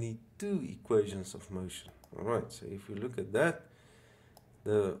yielding only 2 equations of motion. Alright, so if we look at that,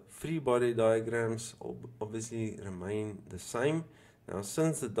 the free body diagrams obviously remain the same. Now,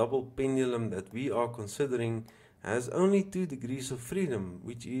 since the double pendulum that we are considering has only 2 degrees of freedom,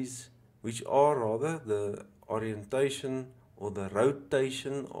 which are the orientation or the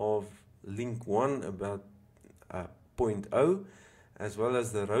rotation of link 1 about point O, as well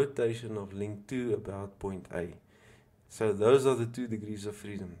as the rotation of link 2 about point A. So those are the 2 degrees of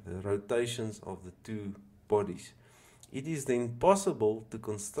freedom, the rotations of the 2 bodies. It is then possible to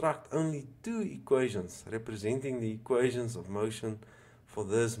construct only 2 equations representing the equations of motion for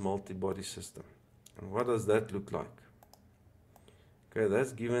this multi-body system. And what does that look like? Okay,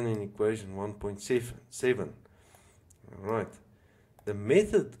 that's given in equation 1.7. Alright. The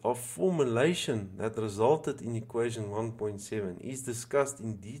method of formulation that resulted in equation 1.7 is discussed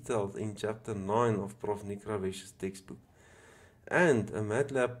in detail in chapter 9 of Prof. Nikravesh's textbook. And a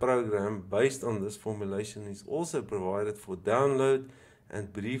MATLAB program based on this formulation is also provided for download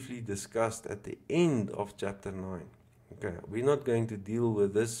and briefly discussed at the end of chapter 9. Okay, we're not going to deal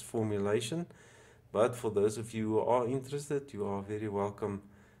with this formulation, but for those of you who are interested, you are very welcome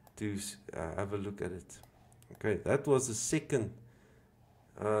to have a look at it. Okay, that was the second.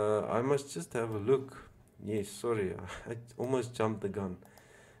 I must just have a look. Yes, sorry, I almost jumped the gun.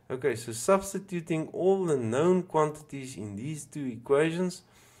 Okay, so substituting all the known quantities in these 2 equations,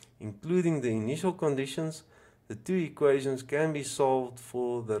 including the initial conditions, the 2 equations can be solved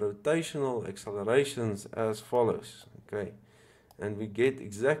for the rotational accelerations as follows. Okay, and we get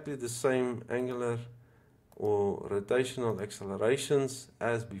exactly the same angular or rotational accelerations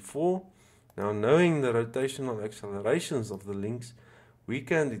as before. Now, knowing the rotational accelerations of the links, we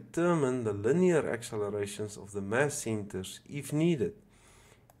can determine the linear accelerations of the mass centers if needed.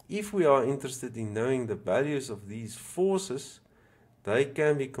 If we are interested in knowing the values of these forces, they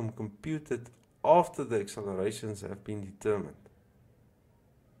can be computed after the accelerations have been determined.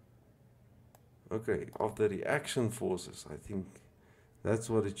 Okay, of the reaction forces, I think that's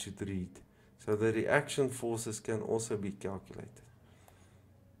what it should read. So the reaction forces can also be calculated.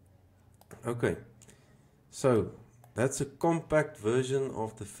 Okay, so that's a compact version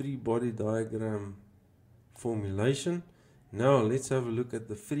of the free body diagram formulation. Now let's have a look at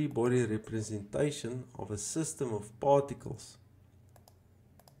the free body representation of a system of particles.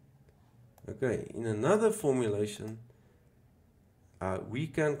 Okay, in another formulation, we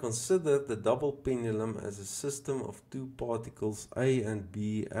can consider the double pendulum as a system of 2 particles A and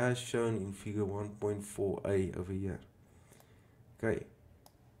B as shown in figure 1.4a over here. Okay,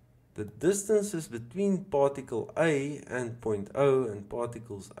 the distances between particle A and point O and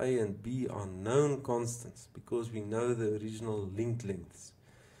particles A and B are known constants because we know the original link lengths.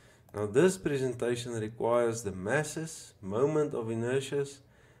 Now this presentation requires the masses, moment of inertias,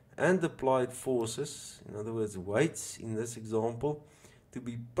 and applied forces, in other words weights in this example, to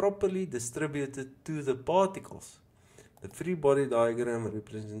be properly distributed to the particles. The free body diagram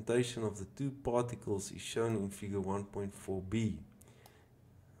representation of the 2 particles is shown in figure 1.4b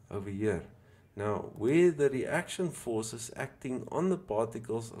over here. Now, where the reaction forces acting on the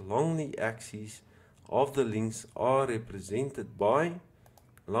particles along the axes of the links are represented by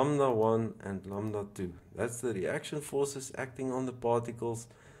lambda 1 and lambda 2. That's the reaction forces acting on the particles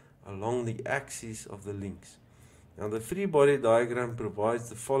along the axis of the links. Now, the free body diagram provides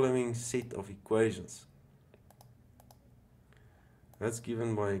the following set of equations. That's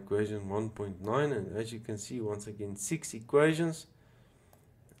given by equation 1.9, and as you can see, once again, 6 equations.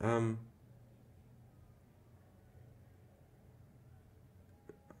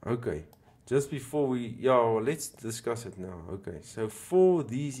 Okay, just before well, let's discuss it now. Okay, so for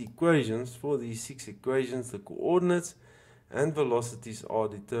these equations, for these 6 equations, the coordinates and velocities are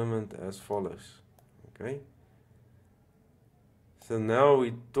determined as follows. Okay, so now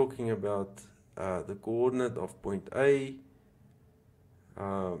we're talking about the coordinate of point A,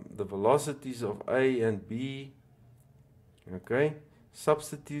 the velocities of A and B. Okay,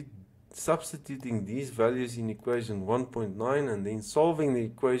 substituting these values in equation 1.9 and then solving the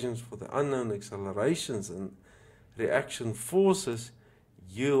equations for the unknown accelerations and reaction forces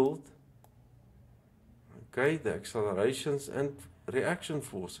yield, okay, the accelerations and reaction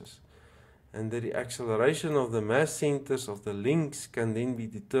forces. And the acceleration of the mass centers of the links can then be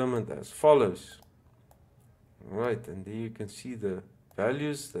determined as follows. Alright, and there you can see the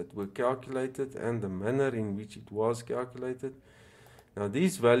values that were calculated and the manner in which it was calculated. Now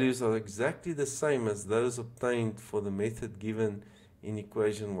these values are exactly the same as those obtained for the method given in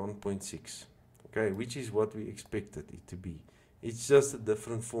equation 1.6, okay, which is what we expected it to be. It's just a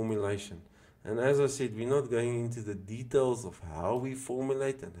different formulation. And as I said, we're not going into the details of how we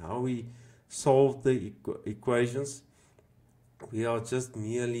formulate and how we solve the equations. We are just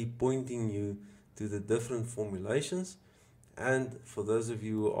merely pointing you to the different formulations. And for those of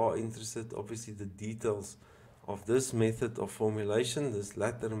you who are interested, obviously the details of this method of formulation, this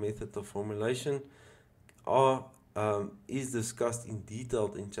latter method of formulation, are is discussed in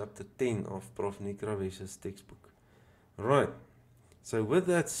detail in chapter 10 of Prof. Nikravese's textbook. Right, so with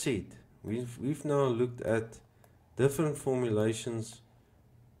that said, we've now looked at different formulations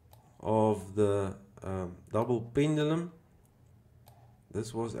of the double pendulum.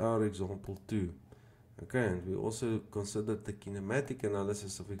 This was our example 2. Okay, and we also considered the kinematic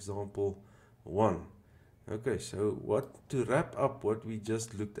analysis of example 1. Okay, so to wrap up what we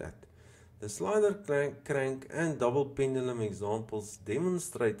just looked at, the slider crank and double pendulum examples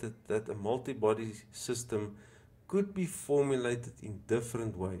demonstrated that a multi-body system could be formulated in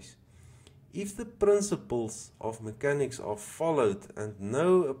different ways. If the principles of mechanics are followed and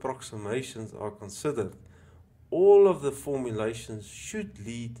no approximations are considered, all of the formulations should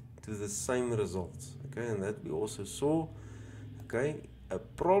lead to the same results. Okay, and that we also saw. Okay, a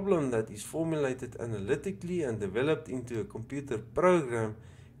problem that is formulated analytically and developed into a computer program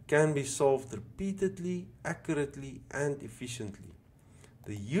can be solved repeatedly, accurately, and efficiently.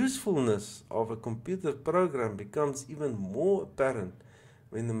 The usefulness of a computer program becomes even more apparent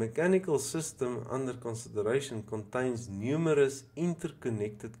when the mechanical system under consideration contains numerous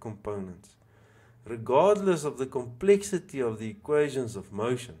interconnected components. Regardless of the complexity of the equations of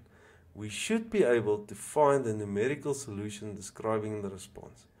motion, we should be able to find a numerical solution describing the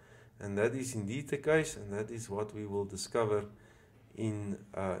response. And that is indeed the case, and that is what we will discover in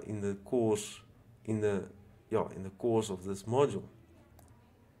the course of this module.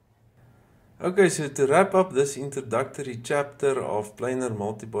 Okay, so to wrap up this introductory chapter of planar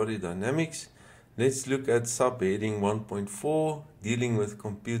multibody dynamics, let's look at subheading 1.4, dealing with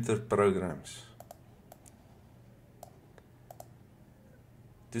computer programs.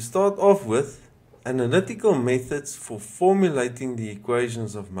 To start off with, analytical methods for formulating the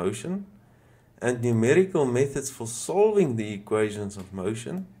equations of motion and numerical methods for solving the equations of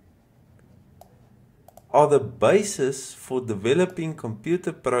motion are the basis for developing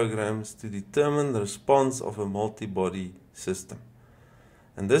computer programs to determine the response of a multi-body system.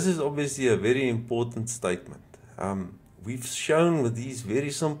 And this is obviously a very important statement. We've shown with these very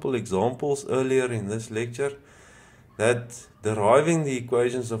simple examples earlier in this lecture that deriving the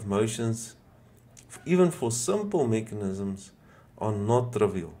equations of motions, even for simple mechanisms, are not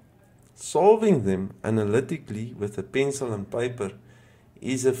trivial. Solving them analytically with a pencil and paper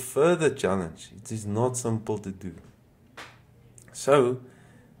is a further challenge. It is not simple to do. So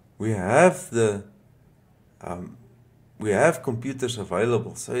we have computers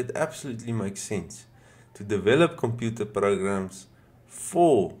available, so it absolutely makes sense to develop computer programs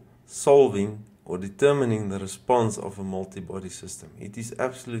for solving or determining the response of a multi-body system. It is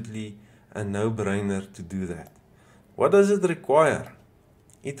absolutely a no-brainer to do that. What does it require?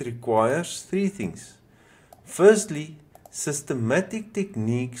 It requires 3 things. Firstly, systematic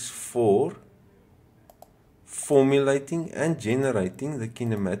techniques for formulating and generating the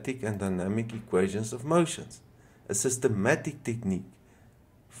kinematic and dynamic equations of motions. A systematic technique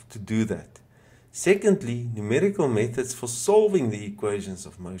to do that. Secondly, numerical methods for solving the equations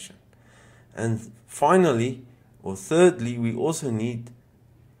of motion. And finally, or thirdly, we also need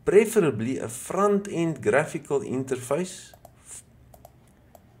preferably a front-end graphical interface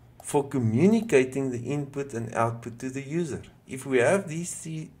for communicating the input and output to the user. If we have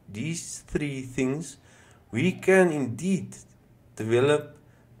these three things, we can indeed develop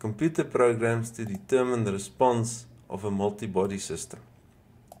computer programs to determine the response of a multi-body system.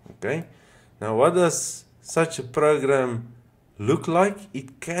 Okay? Now, what does such a program look like?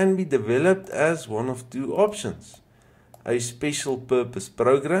 It can be developed as one of 2 options: a special purpose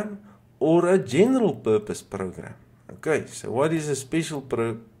program or a general purpose program. Okay, so what is a special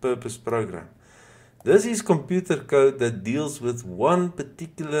purpose program? This is computer code that deals with one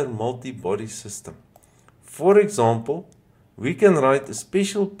particular multi-body system. For example, we can write a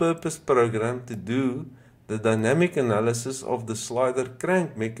special purpose program to do the dynamic analysis of the slider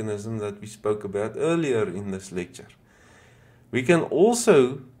crank mechanism that we spoke about earlier in this lecture. We can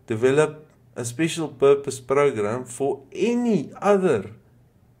also develop a special purpose program for any other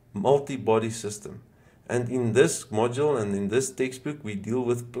multi-body system. And in this module and in this textbook, we deal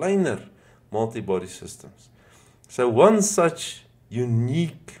with planar multi-body systems. So one such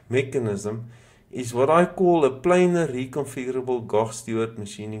unique mechanism is what I call a planar reconfigurable Gauss-Stewart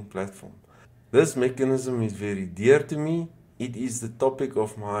machining platform. This mechanism is very dear to me. It is the topic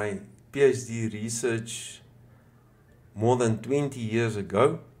of my PhD research more than 20 years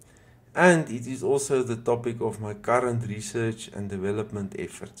ago, and it is also the topic of my current research and development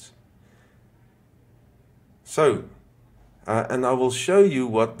efforts. So, and I will show you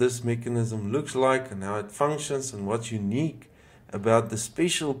what this mechanism looks like and how it functions and what's unique about the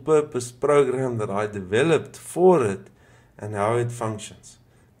special purpose program that I developed for it and how it functions.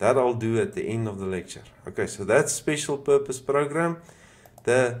 That I'll do at the end of the lecture. Okay, so that's special purpose program.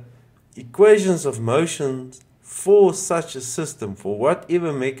 The equations of motion for such a system, for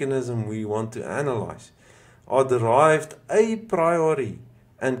whatever mechanism we want to analyze, are derived a priori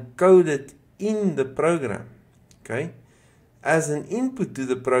and coded in the program. Okay? As an input to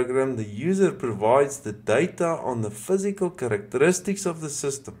the program, the user provides the data on the physical characteristics of the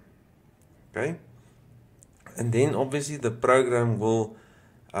system. Okay? And then obviously the program will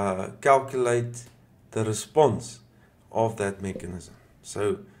calculate the response of that mechanism.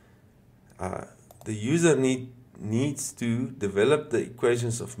 So the user needs to develop the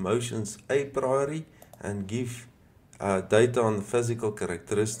equations of motions a priori and give data on the physical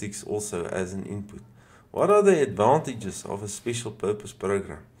characteristics also as an input. What are the advantages of a special purpose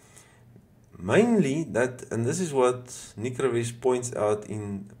program? Mainly that, and this is what Nikravesh points out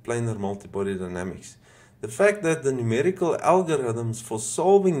in planar multibody dynamics, the fact that the numerical algorithms for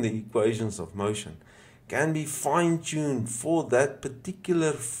solving the equations of motion can be fine-tuned for that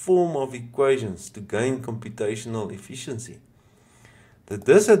particular form of equations to gain computational efficiency. The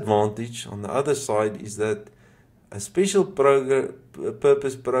disadvantage on the other side is that a special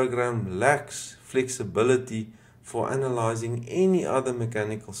purpose program lacks flexibility for analyzing any other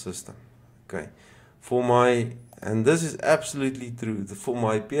mechanical system. Okay, and this is absolutely true. For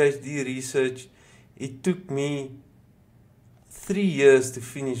my PhD research, it took me 3 years to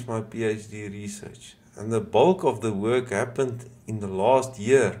finish my PhD research, and the bulk of the work happened in the last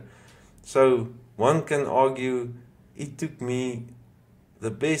year. So one can argue it took me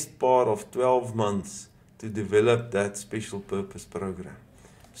the best part of 12 months to develop that special purpose program.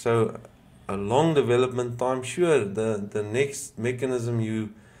 So a long development time, sure, the next mechanism you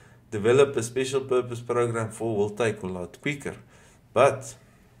develop a special purpose program for will take a lot quicker. But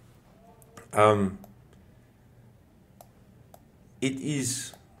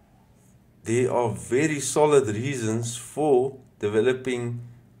there are very solid reasons for developing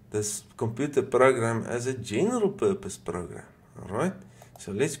this computer program as a general purpose program. Alright,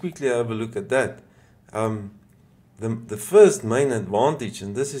 so let's quickly have a look at that. The first main advantage,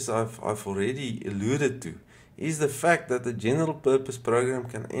 and this is I've already alluded to, is the fact that the general purpose program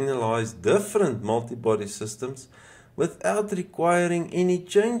can analyze different multi-body systems without requiring any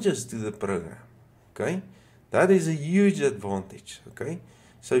changes to the program. Okay, that is a huge advantage. Okay,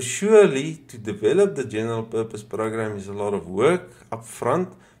 so surely to develop the general purpose program is a lot of work up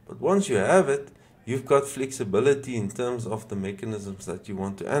front, but once you have it, you've got flexibility in terms of the mechanisms that you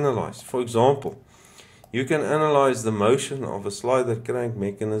want to analyze. For example, you can analyze the motion of a slider crank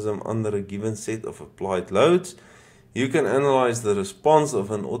mechanism under a given set of applied loads. You can analyze the response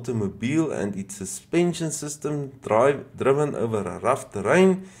of an automobile and its suspension system driven over a rough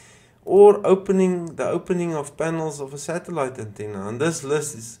terrain, or the opening of panels of a satellite antenna. And this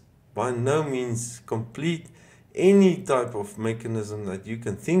list is by no means complete. Any type of mechanism that you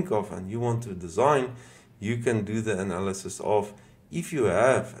can think of and you want to design, you can do the analysis of if you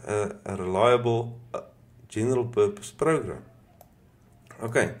have a reliable general purpose program.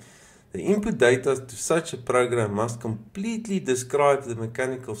 Okay, the input data to such a program must completely describe the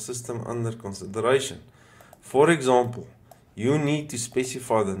mechanical system under consideration. For example, you need to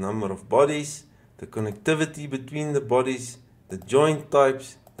specify the number of bodies, the connectivity between the bodies, the joint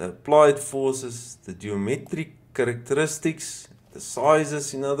types, the applied forces, the geometric characteristics, the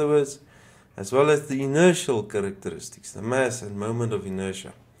sizes in other words, as well as the inertial characteristics, the mass and moment of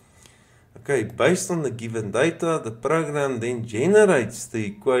inertia. Okay, based on the given data, the program then generates the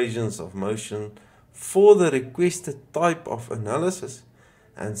equations of motion for the requested type of analysis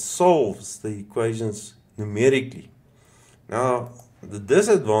and solves the equations numerically. Now, the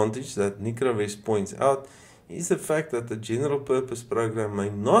disadvantage that Nikravesh points out is the fact that the general purpose program may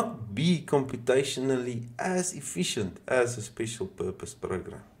not be computationally as efficient as a special purpose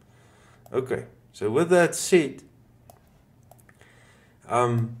program. Okay, so with that said,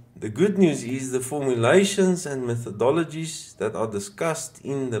 the good news is the formulations and methodologies that are discussed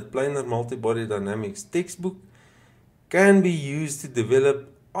in the planar multibody dynamics textbook can be used to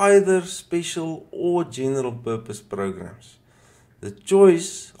develop either special or general purpose programs. The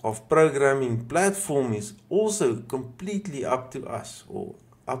choice of programming platform is also completely up to us, or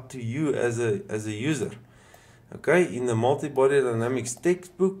up to you as a user. Okay, in the multibody dynamics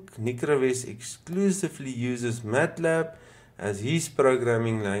textbook, Nikravesh exclusively uses MATLAB as his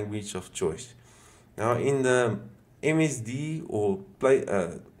programming language of choice. Now in the MSD or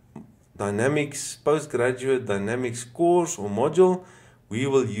Dynamics Postgraduate Dynamics course or module, we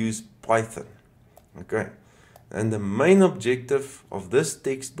will use Python. Okay, And the main objective of this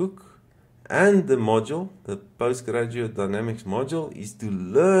textbook and the module, the Postgraduate Dynamics module, is to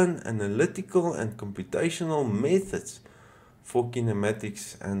learn analytical and computational methods for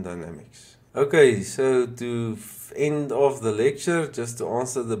kinematics and dynamics. Okay, so to end off the lecture, just to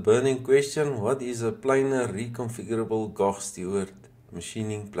answer the burning question, what is a planar reconfigurable Gauss-Stewart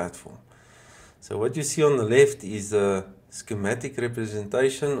machining platform? So what you see on the left is a schematic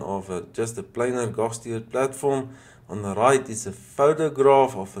representation of just a planar Gauss-Stewart platform. On the right is a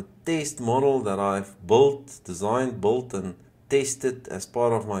photograph of a test model that I've designed, built and tested as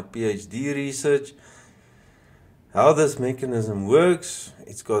part of my PhD research. How this mechanism works: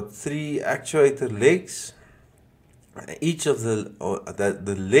 it's got 3 actuator legs. Each of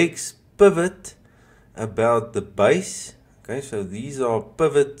the legs pivot about the base. Okay, so these are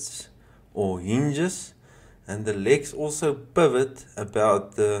pivots or hinges, and the legs also pivot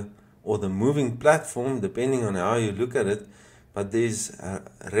about the moving platform, depending on how you look at it. But there's a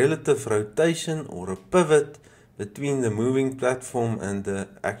relative rotation or a pivot between the moving platform and the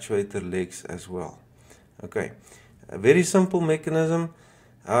actuator legs as well. Okay, a very simple mechanism.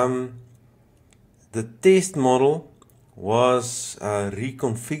 The test model was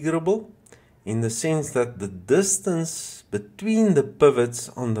reconfigurable in the sense that the distance between the pivots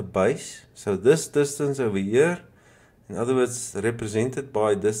on the base, so this distance over here, in other words, represented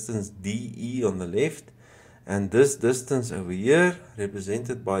by distance DE on the left, and this distance over here,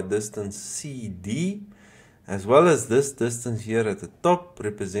 represented by distance CD, as well as this distance here at the top,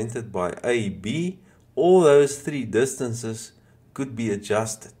 represented by AB, all those 3 distances could be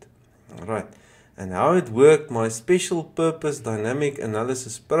adjusted. Alright, and how it worked: my special purpose dynamic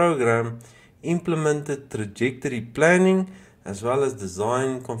analysis program implemented trajectory planning as well as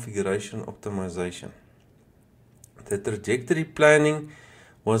design configuration optimization. The trajectory planning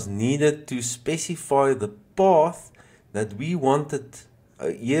was needed to specify the path that we wanted.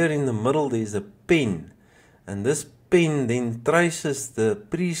 Here in the middle there's a pen, and this pen then traces the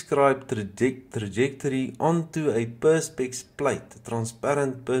prescribed trajectory onto a perspex plate, a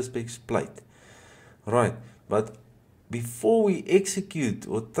transparent perspex plate. Right, but before we execute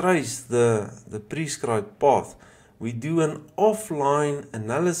or trace the prescribed path, we do an offline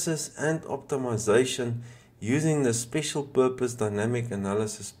analysis and optimization using the special purpose dynamic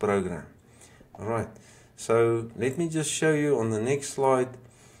analysis program. Alright, so let me just show you on the next slide.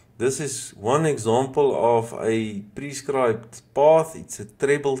 This is one example of a prescribed path. It's a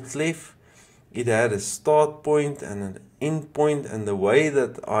treble clef. It had a start point and an end point, and the way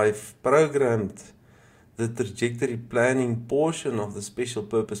that I've programmed the trajectory planning portion of the special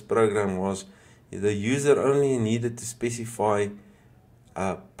purpose program was the user only needed to specify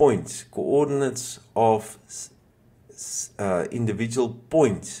points, coordinates of individual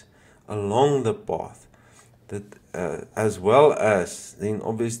points along the path, that as well as then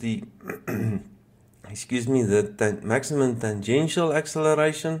obviously excuse me, the maximum tangential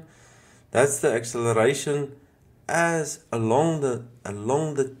acceleration. That's the acceleration as along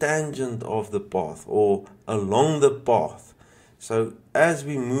the tangent of the path, or along the path. So as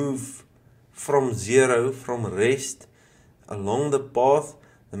we move from zero, from rest, along the path,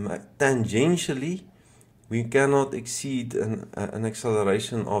 tangentially, we cannot exceed an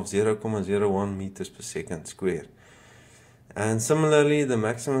acceleration of 0.01 meters per second square. And similarly, the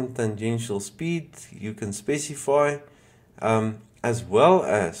maximum tangential speed you can specify, as well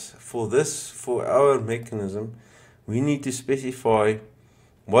as for our mechanism, we need to specify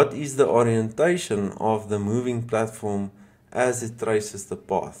what is the orientation of the moving platform as it traces the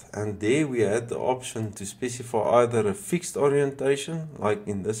path. And there we had the option to specify either a fixed orientation, like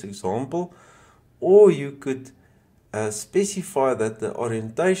in this example, or you could specify that the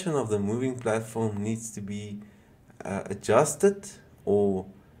orientation of the moving platform needs to be adjusted, or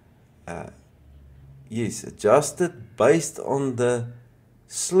adjusted based on the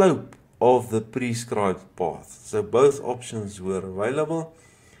slope of the prescribed path. So both options were available.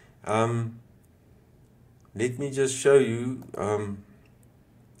 Let me just show you.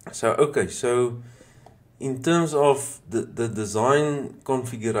 So in terms of the design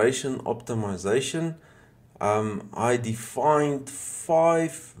configuration optimization, I defined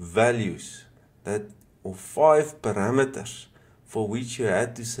 5 values or 5 parameters for which you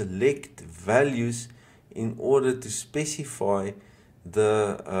had to select values in order to specify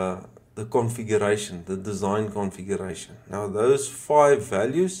the configuration, the design configuration. Now those 5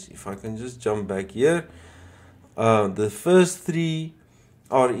 values, if I can just jump back here, the first 3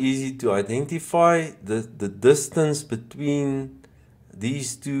 are easy to identify. The distance between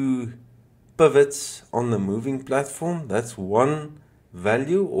these 2 pivots on the moving platform, that's one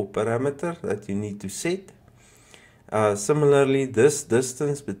value or parameter that you need to set. Similarly, this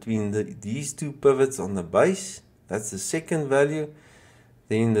distance between these two pivots on the base, that's the second value.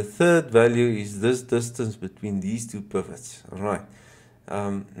 Then the third value is this distance between these two pivots. All right.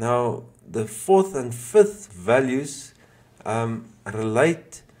 Now, the fourth and fifth values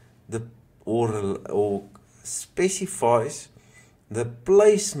relate or specifies the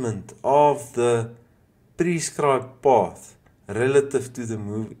placement of the prescribed path relative to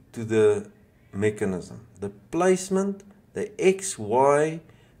the mechanism. The placement, the XY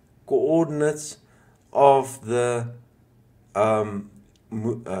coordinates of the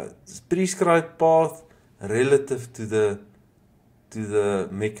prescribed path relative to the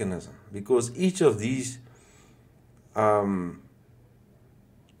mechanism, because each of these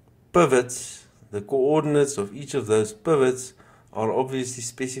pivots, the coordinates of each of those pivots are obviously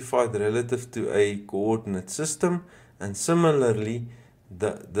specified relative to a coordinate system, and similarly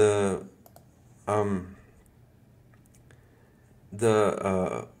the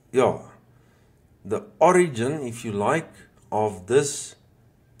origin, if you like, of this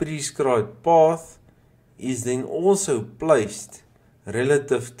prescribed path is then also placed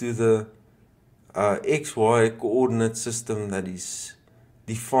relative to the XY coordinate system that is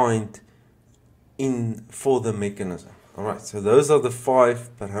defined for the mechanism. Alright, so those are the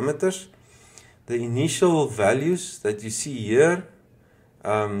 5 parameters. The initial values that you see here,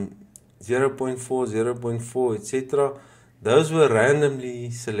 0.4, 0.4, etc., those were randomly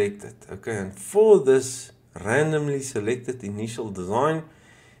selected. Okay, and for this randomly selected initial design,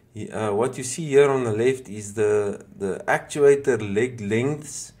 what you see here on the left is the actuator leg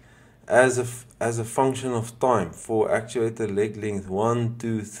lengths as a function of time for actuator leg length 1,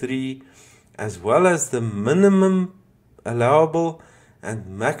 2, 3, as well as the minimum allowable and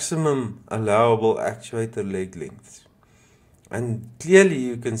maximum allowable actuator leg lengths. And clearly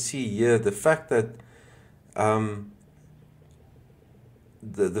you can see here the fact that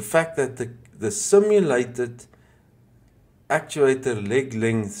the simulated actuator leg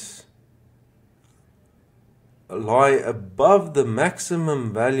lengths lie above the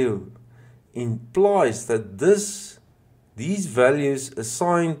maximum value implies that these values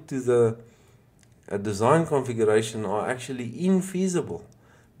assigned to the design configuration are actually infeasible.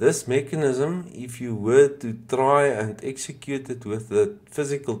 This mechanism, if you were to try and execute it with the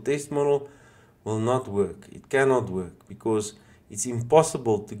physical test model, will not work. It cannot work because it's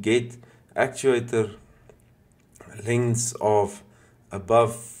impossible to get actuator lengths of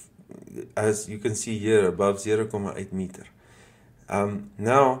above, as you can see here, above 0.8 meter.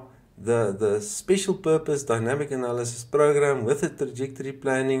 Now, the special purpose dynamic analysis program with the trajectory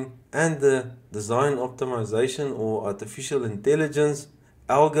planning and the design optimization or artificial intelligence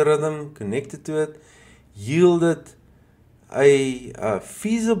algorithm connected to it yielded a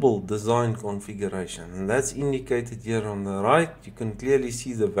feasible design configuration, and that's indicated here on the right. You can clearly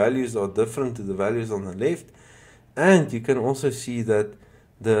see the values are different to the values on the left, and you can also see that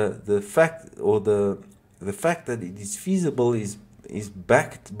the fact that it is feasible is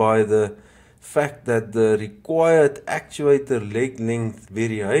backed by the fact that the required actuator leg length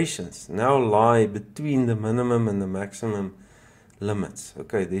variations now lie between the minimum and the maximum limits.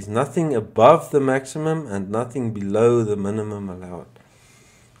 Okay, there's nothing above the maximum and nothing below the minimum allowed.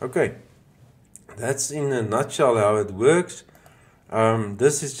 Okay, that's in a nutshell how it works.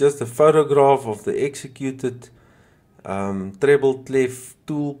 This is just a photograph of the executed treble clef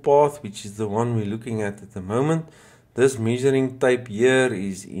tool path, which is the one we're looking at the moment. This measuring tape here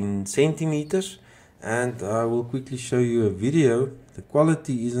is in centimeters, and I will quickly show you a video. The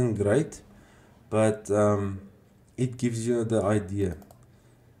quality isn't great, but it gives you the idea.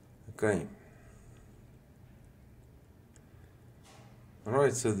 Okay.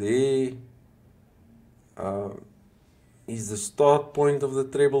 Alright, so there is the start point of the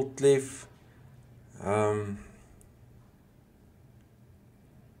treble clef.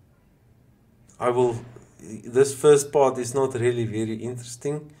 This first part is not really very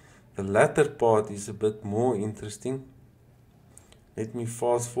interesting. The latter part is a bit more interesting. Let me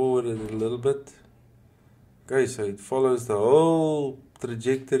fast forward it a little bit. Okay, so it follows the whole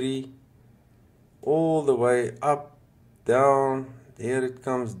trajectory all the way up, down, there it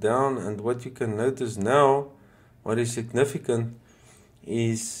comes down, and what you can notice now, what is significant,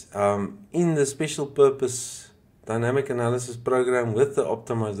 is in the special purpose dynamic analysis program with the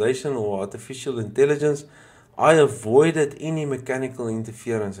optimization or artificial intelligence, I avoided any mechanical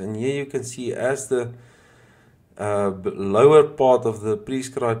interference. And here you can see as the lower part of the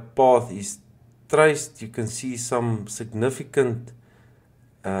prescribed path is traced, you can see some significant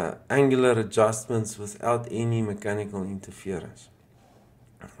angular adjustments without any mechanical interference.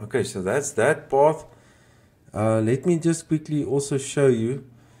 Okay, so that's that path. Let me just quickly also show you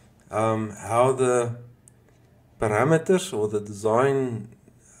how the parameters or the design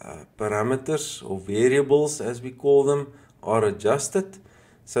parameters or variables, as we call them, are adjusted.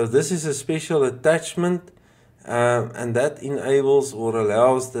 So this is a special attachment, and that enables or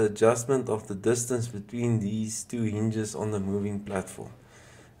allows the adjustment of the distance between these two hinges on the moving platform.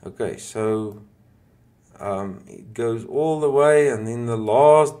 Okay, so it goes all the way, and then the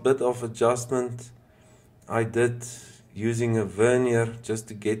last bit of adjustment I did using a vernier just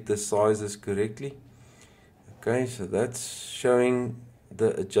to get the sizes correctly. Okay, so that's showing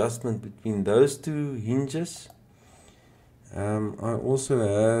the adjustment between those two hinges. I also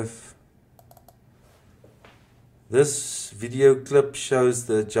have this video clip shows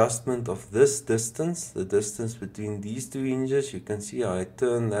the adjustment of this distance, the distance between these two hinges. You can see I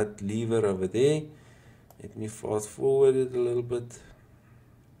turn that lever over there. Let me fast forward it a little bit.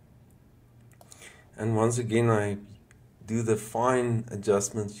 And once again I do the fine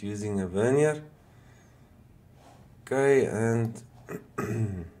adjustments using a vernier. Okay, and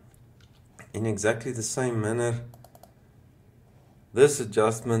in exactly the same manner, this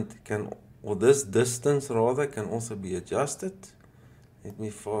adjustment can, or this distance rather, can also be adjusted. Let me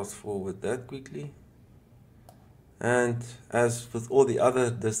fast forward that quickly. And as with all the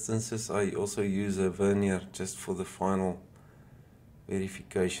other distances, I also use a vernier just for the final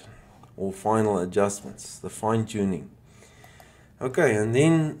verification or final adjustments, the fine tuning. Okay, and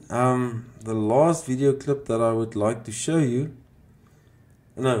then the last video clip that I would like to show you,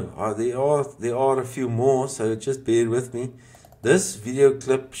 there are a few more, so just bear with me. This video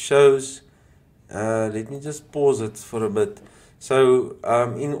clip shows, let me just pause it for a bit. So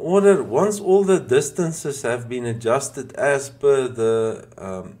once all the distances have been adjusted as per the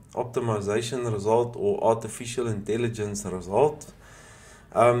optimization result or artificial intelligence result,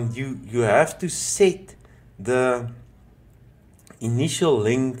 you have to set the initial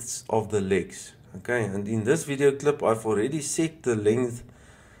lengths of the legs. Okay, and in this video clip I've already set the length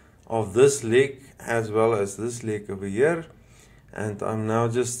of this leg as well as this leg over here, and I'm now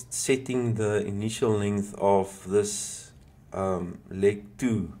just setting the initial length of this leg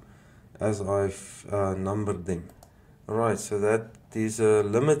 2 as I've numbered them. Alright, so that there's a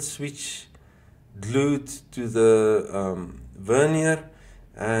limit switch glued to the vernier,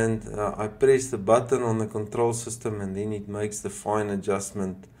 and I press the button on the control system, and then it makes the fine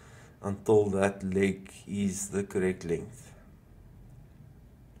adjustment until that leg is the correct length.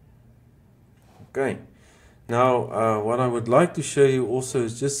 Okay, now what I would like to show you also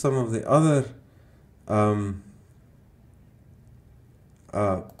is just some of the other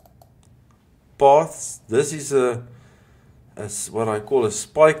paths. This is what I call a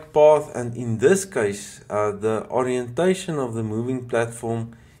spike path, and in this case the orientation of the moving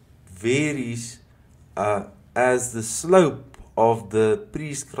platform varies as the slope of the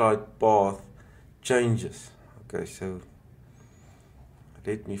prescribed path changes. Okay, so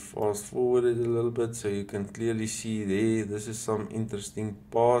let me fast forward it a little bit so you can clearly see there. This is some interesting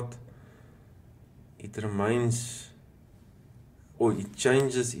path. It remains, or it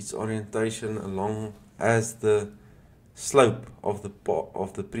changes its orientation along as the slope of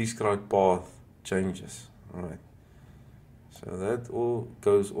the prescribed path changes. All right, so that all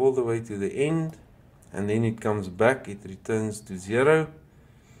goes all the way to the end, and then it comes back, it returns to 0.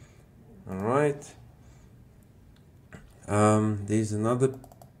 All right, there's another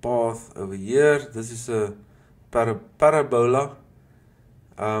path over here. This is a parabola,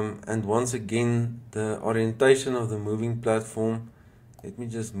 and once again the orientation of the moving platform, let me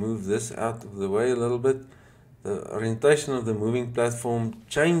just move this out of the way a little bit. The orientation of the moving platform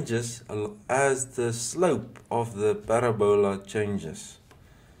changes as the slope of the parabola changes.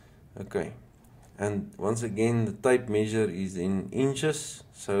 Okay, and once again the tape measure is in inches,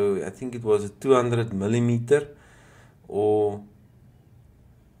 so I think it was a 200 millimeter, or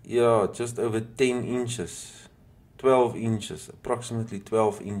yeah, just over 10 inches, 12 inches, approximately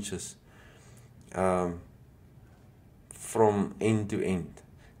 12 inches from end to end.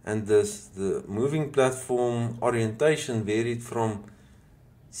 And the moving platform orientation varied from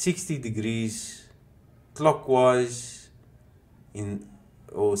 60 degrees clockwise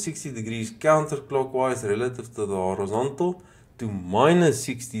or 60 degrees counterclockwise relative to the horizontal to minus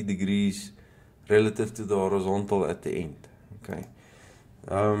 60 degrees relative to the horizontal at the end. Okay,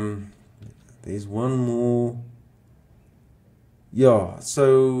 there's one more. Yeah,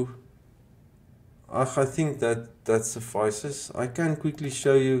 so I think that suffices. I can quickly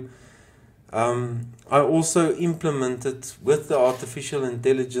show you. I also implemented with the artificial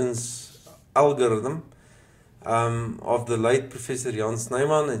intelligence algorithm of the late Professor Jan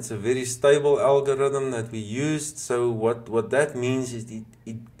Snyman. It's a very stable algorithm that we used. So what that means is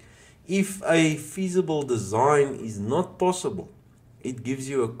if a feasible design is not possible, it gives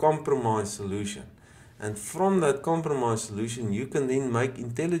you a compromise solution. And from that compromise solution, you can then make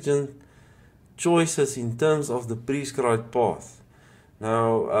intelligent choices in terms of the prescribed path.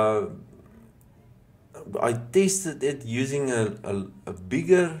 Now, I tested it using a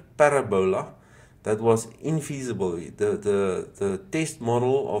bigger parabola that was infeasible. The test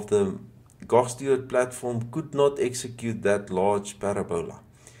model of the Gauss-Stewart platform could not execute that large parabola.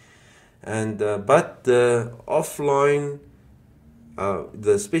 And but the offline,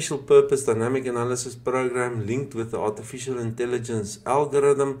 the special purpose dynamic analysis program linked with the artificial intelligence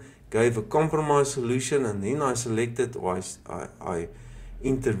algorithm gave a compromise solution, and then I selected, or I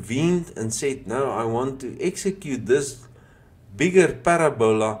intervened and said, no, I want to execute this bigger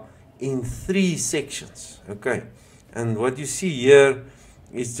parabola in 3 sections. Okay, and what you see here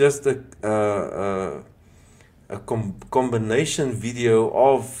is just a combination video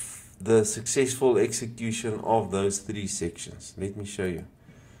of the successful execution of those 3 sections. Let me show you.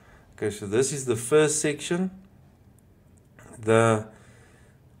 Okay, so this is the first section.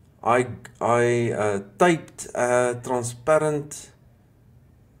 I taped a transparent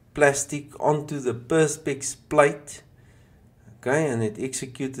plastic onto the perspex plate. Okay, and it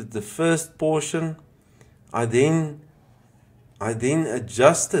executed the first portion. I then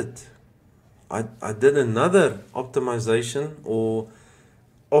adjusted. I did another optimization or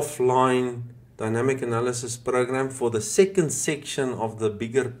offline dynamic analysis program for the second section of the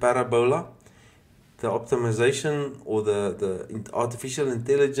bigger parabola. The optimization or the artificial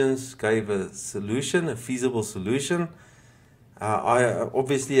intelligence gave a solution, a feasible solution. I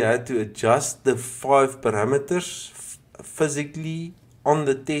obviously had to adjust the 5 parameters physically on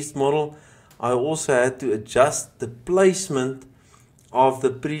the test model. I also had to adjust the placement of the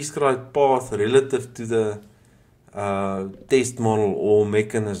prescribed path relative to the test model or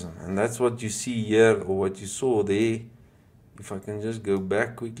mechanism, and that's what you see here, or what you saw there. If I can just go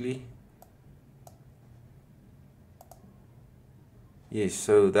back quickly. Yes,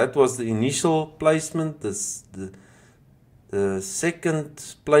 so that was the initial placement. The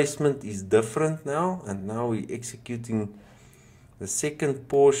second placement is different now, and now we're executing the second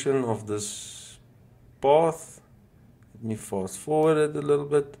portion of this path. Let me fast forward it a little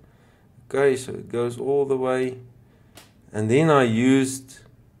bit. Okay, so it goes all the way. And then I used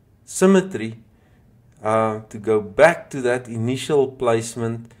symmetry to go back to that initial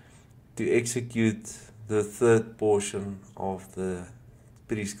placement to execute the third portion of the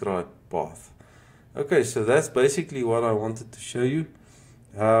prescribed path. Okay, so that's basically what I wanted to show you.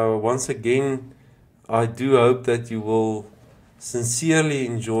 Once again, I do hope that you will sincerely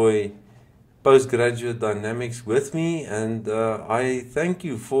enjoy postgraduate dynamics with me, and I thank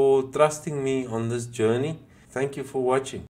you for trusting me on this journey. Thank you for watching.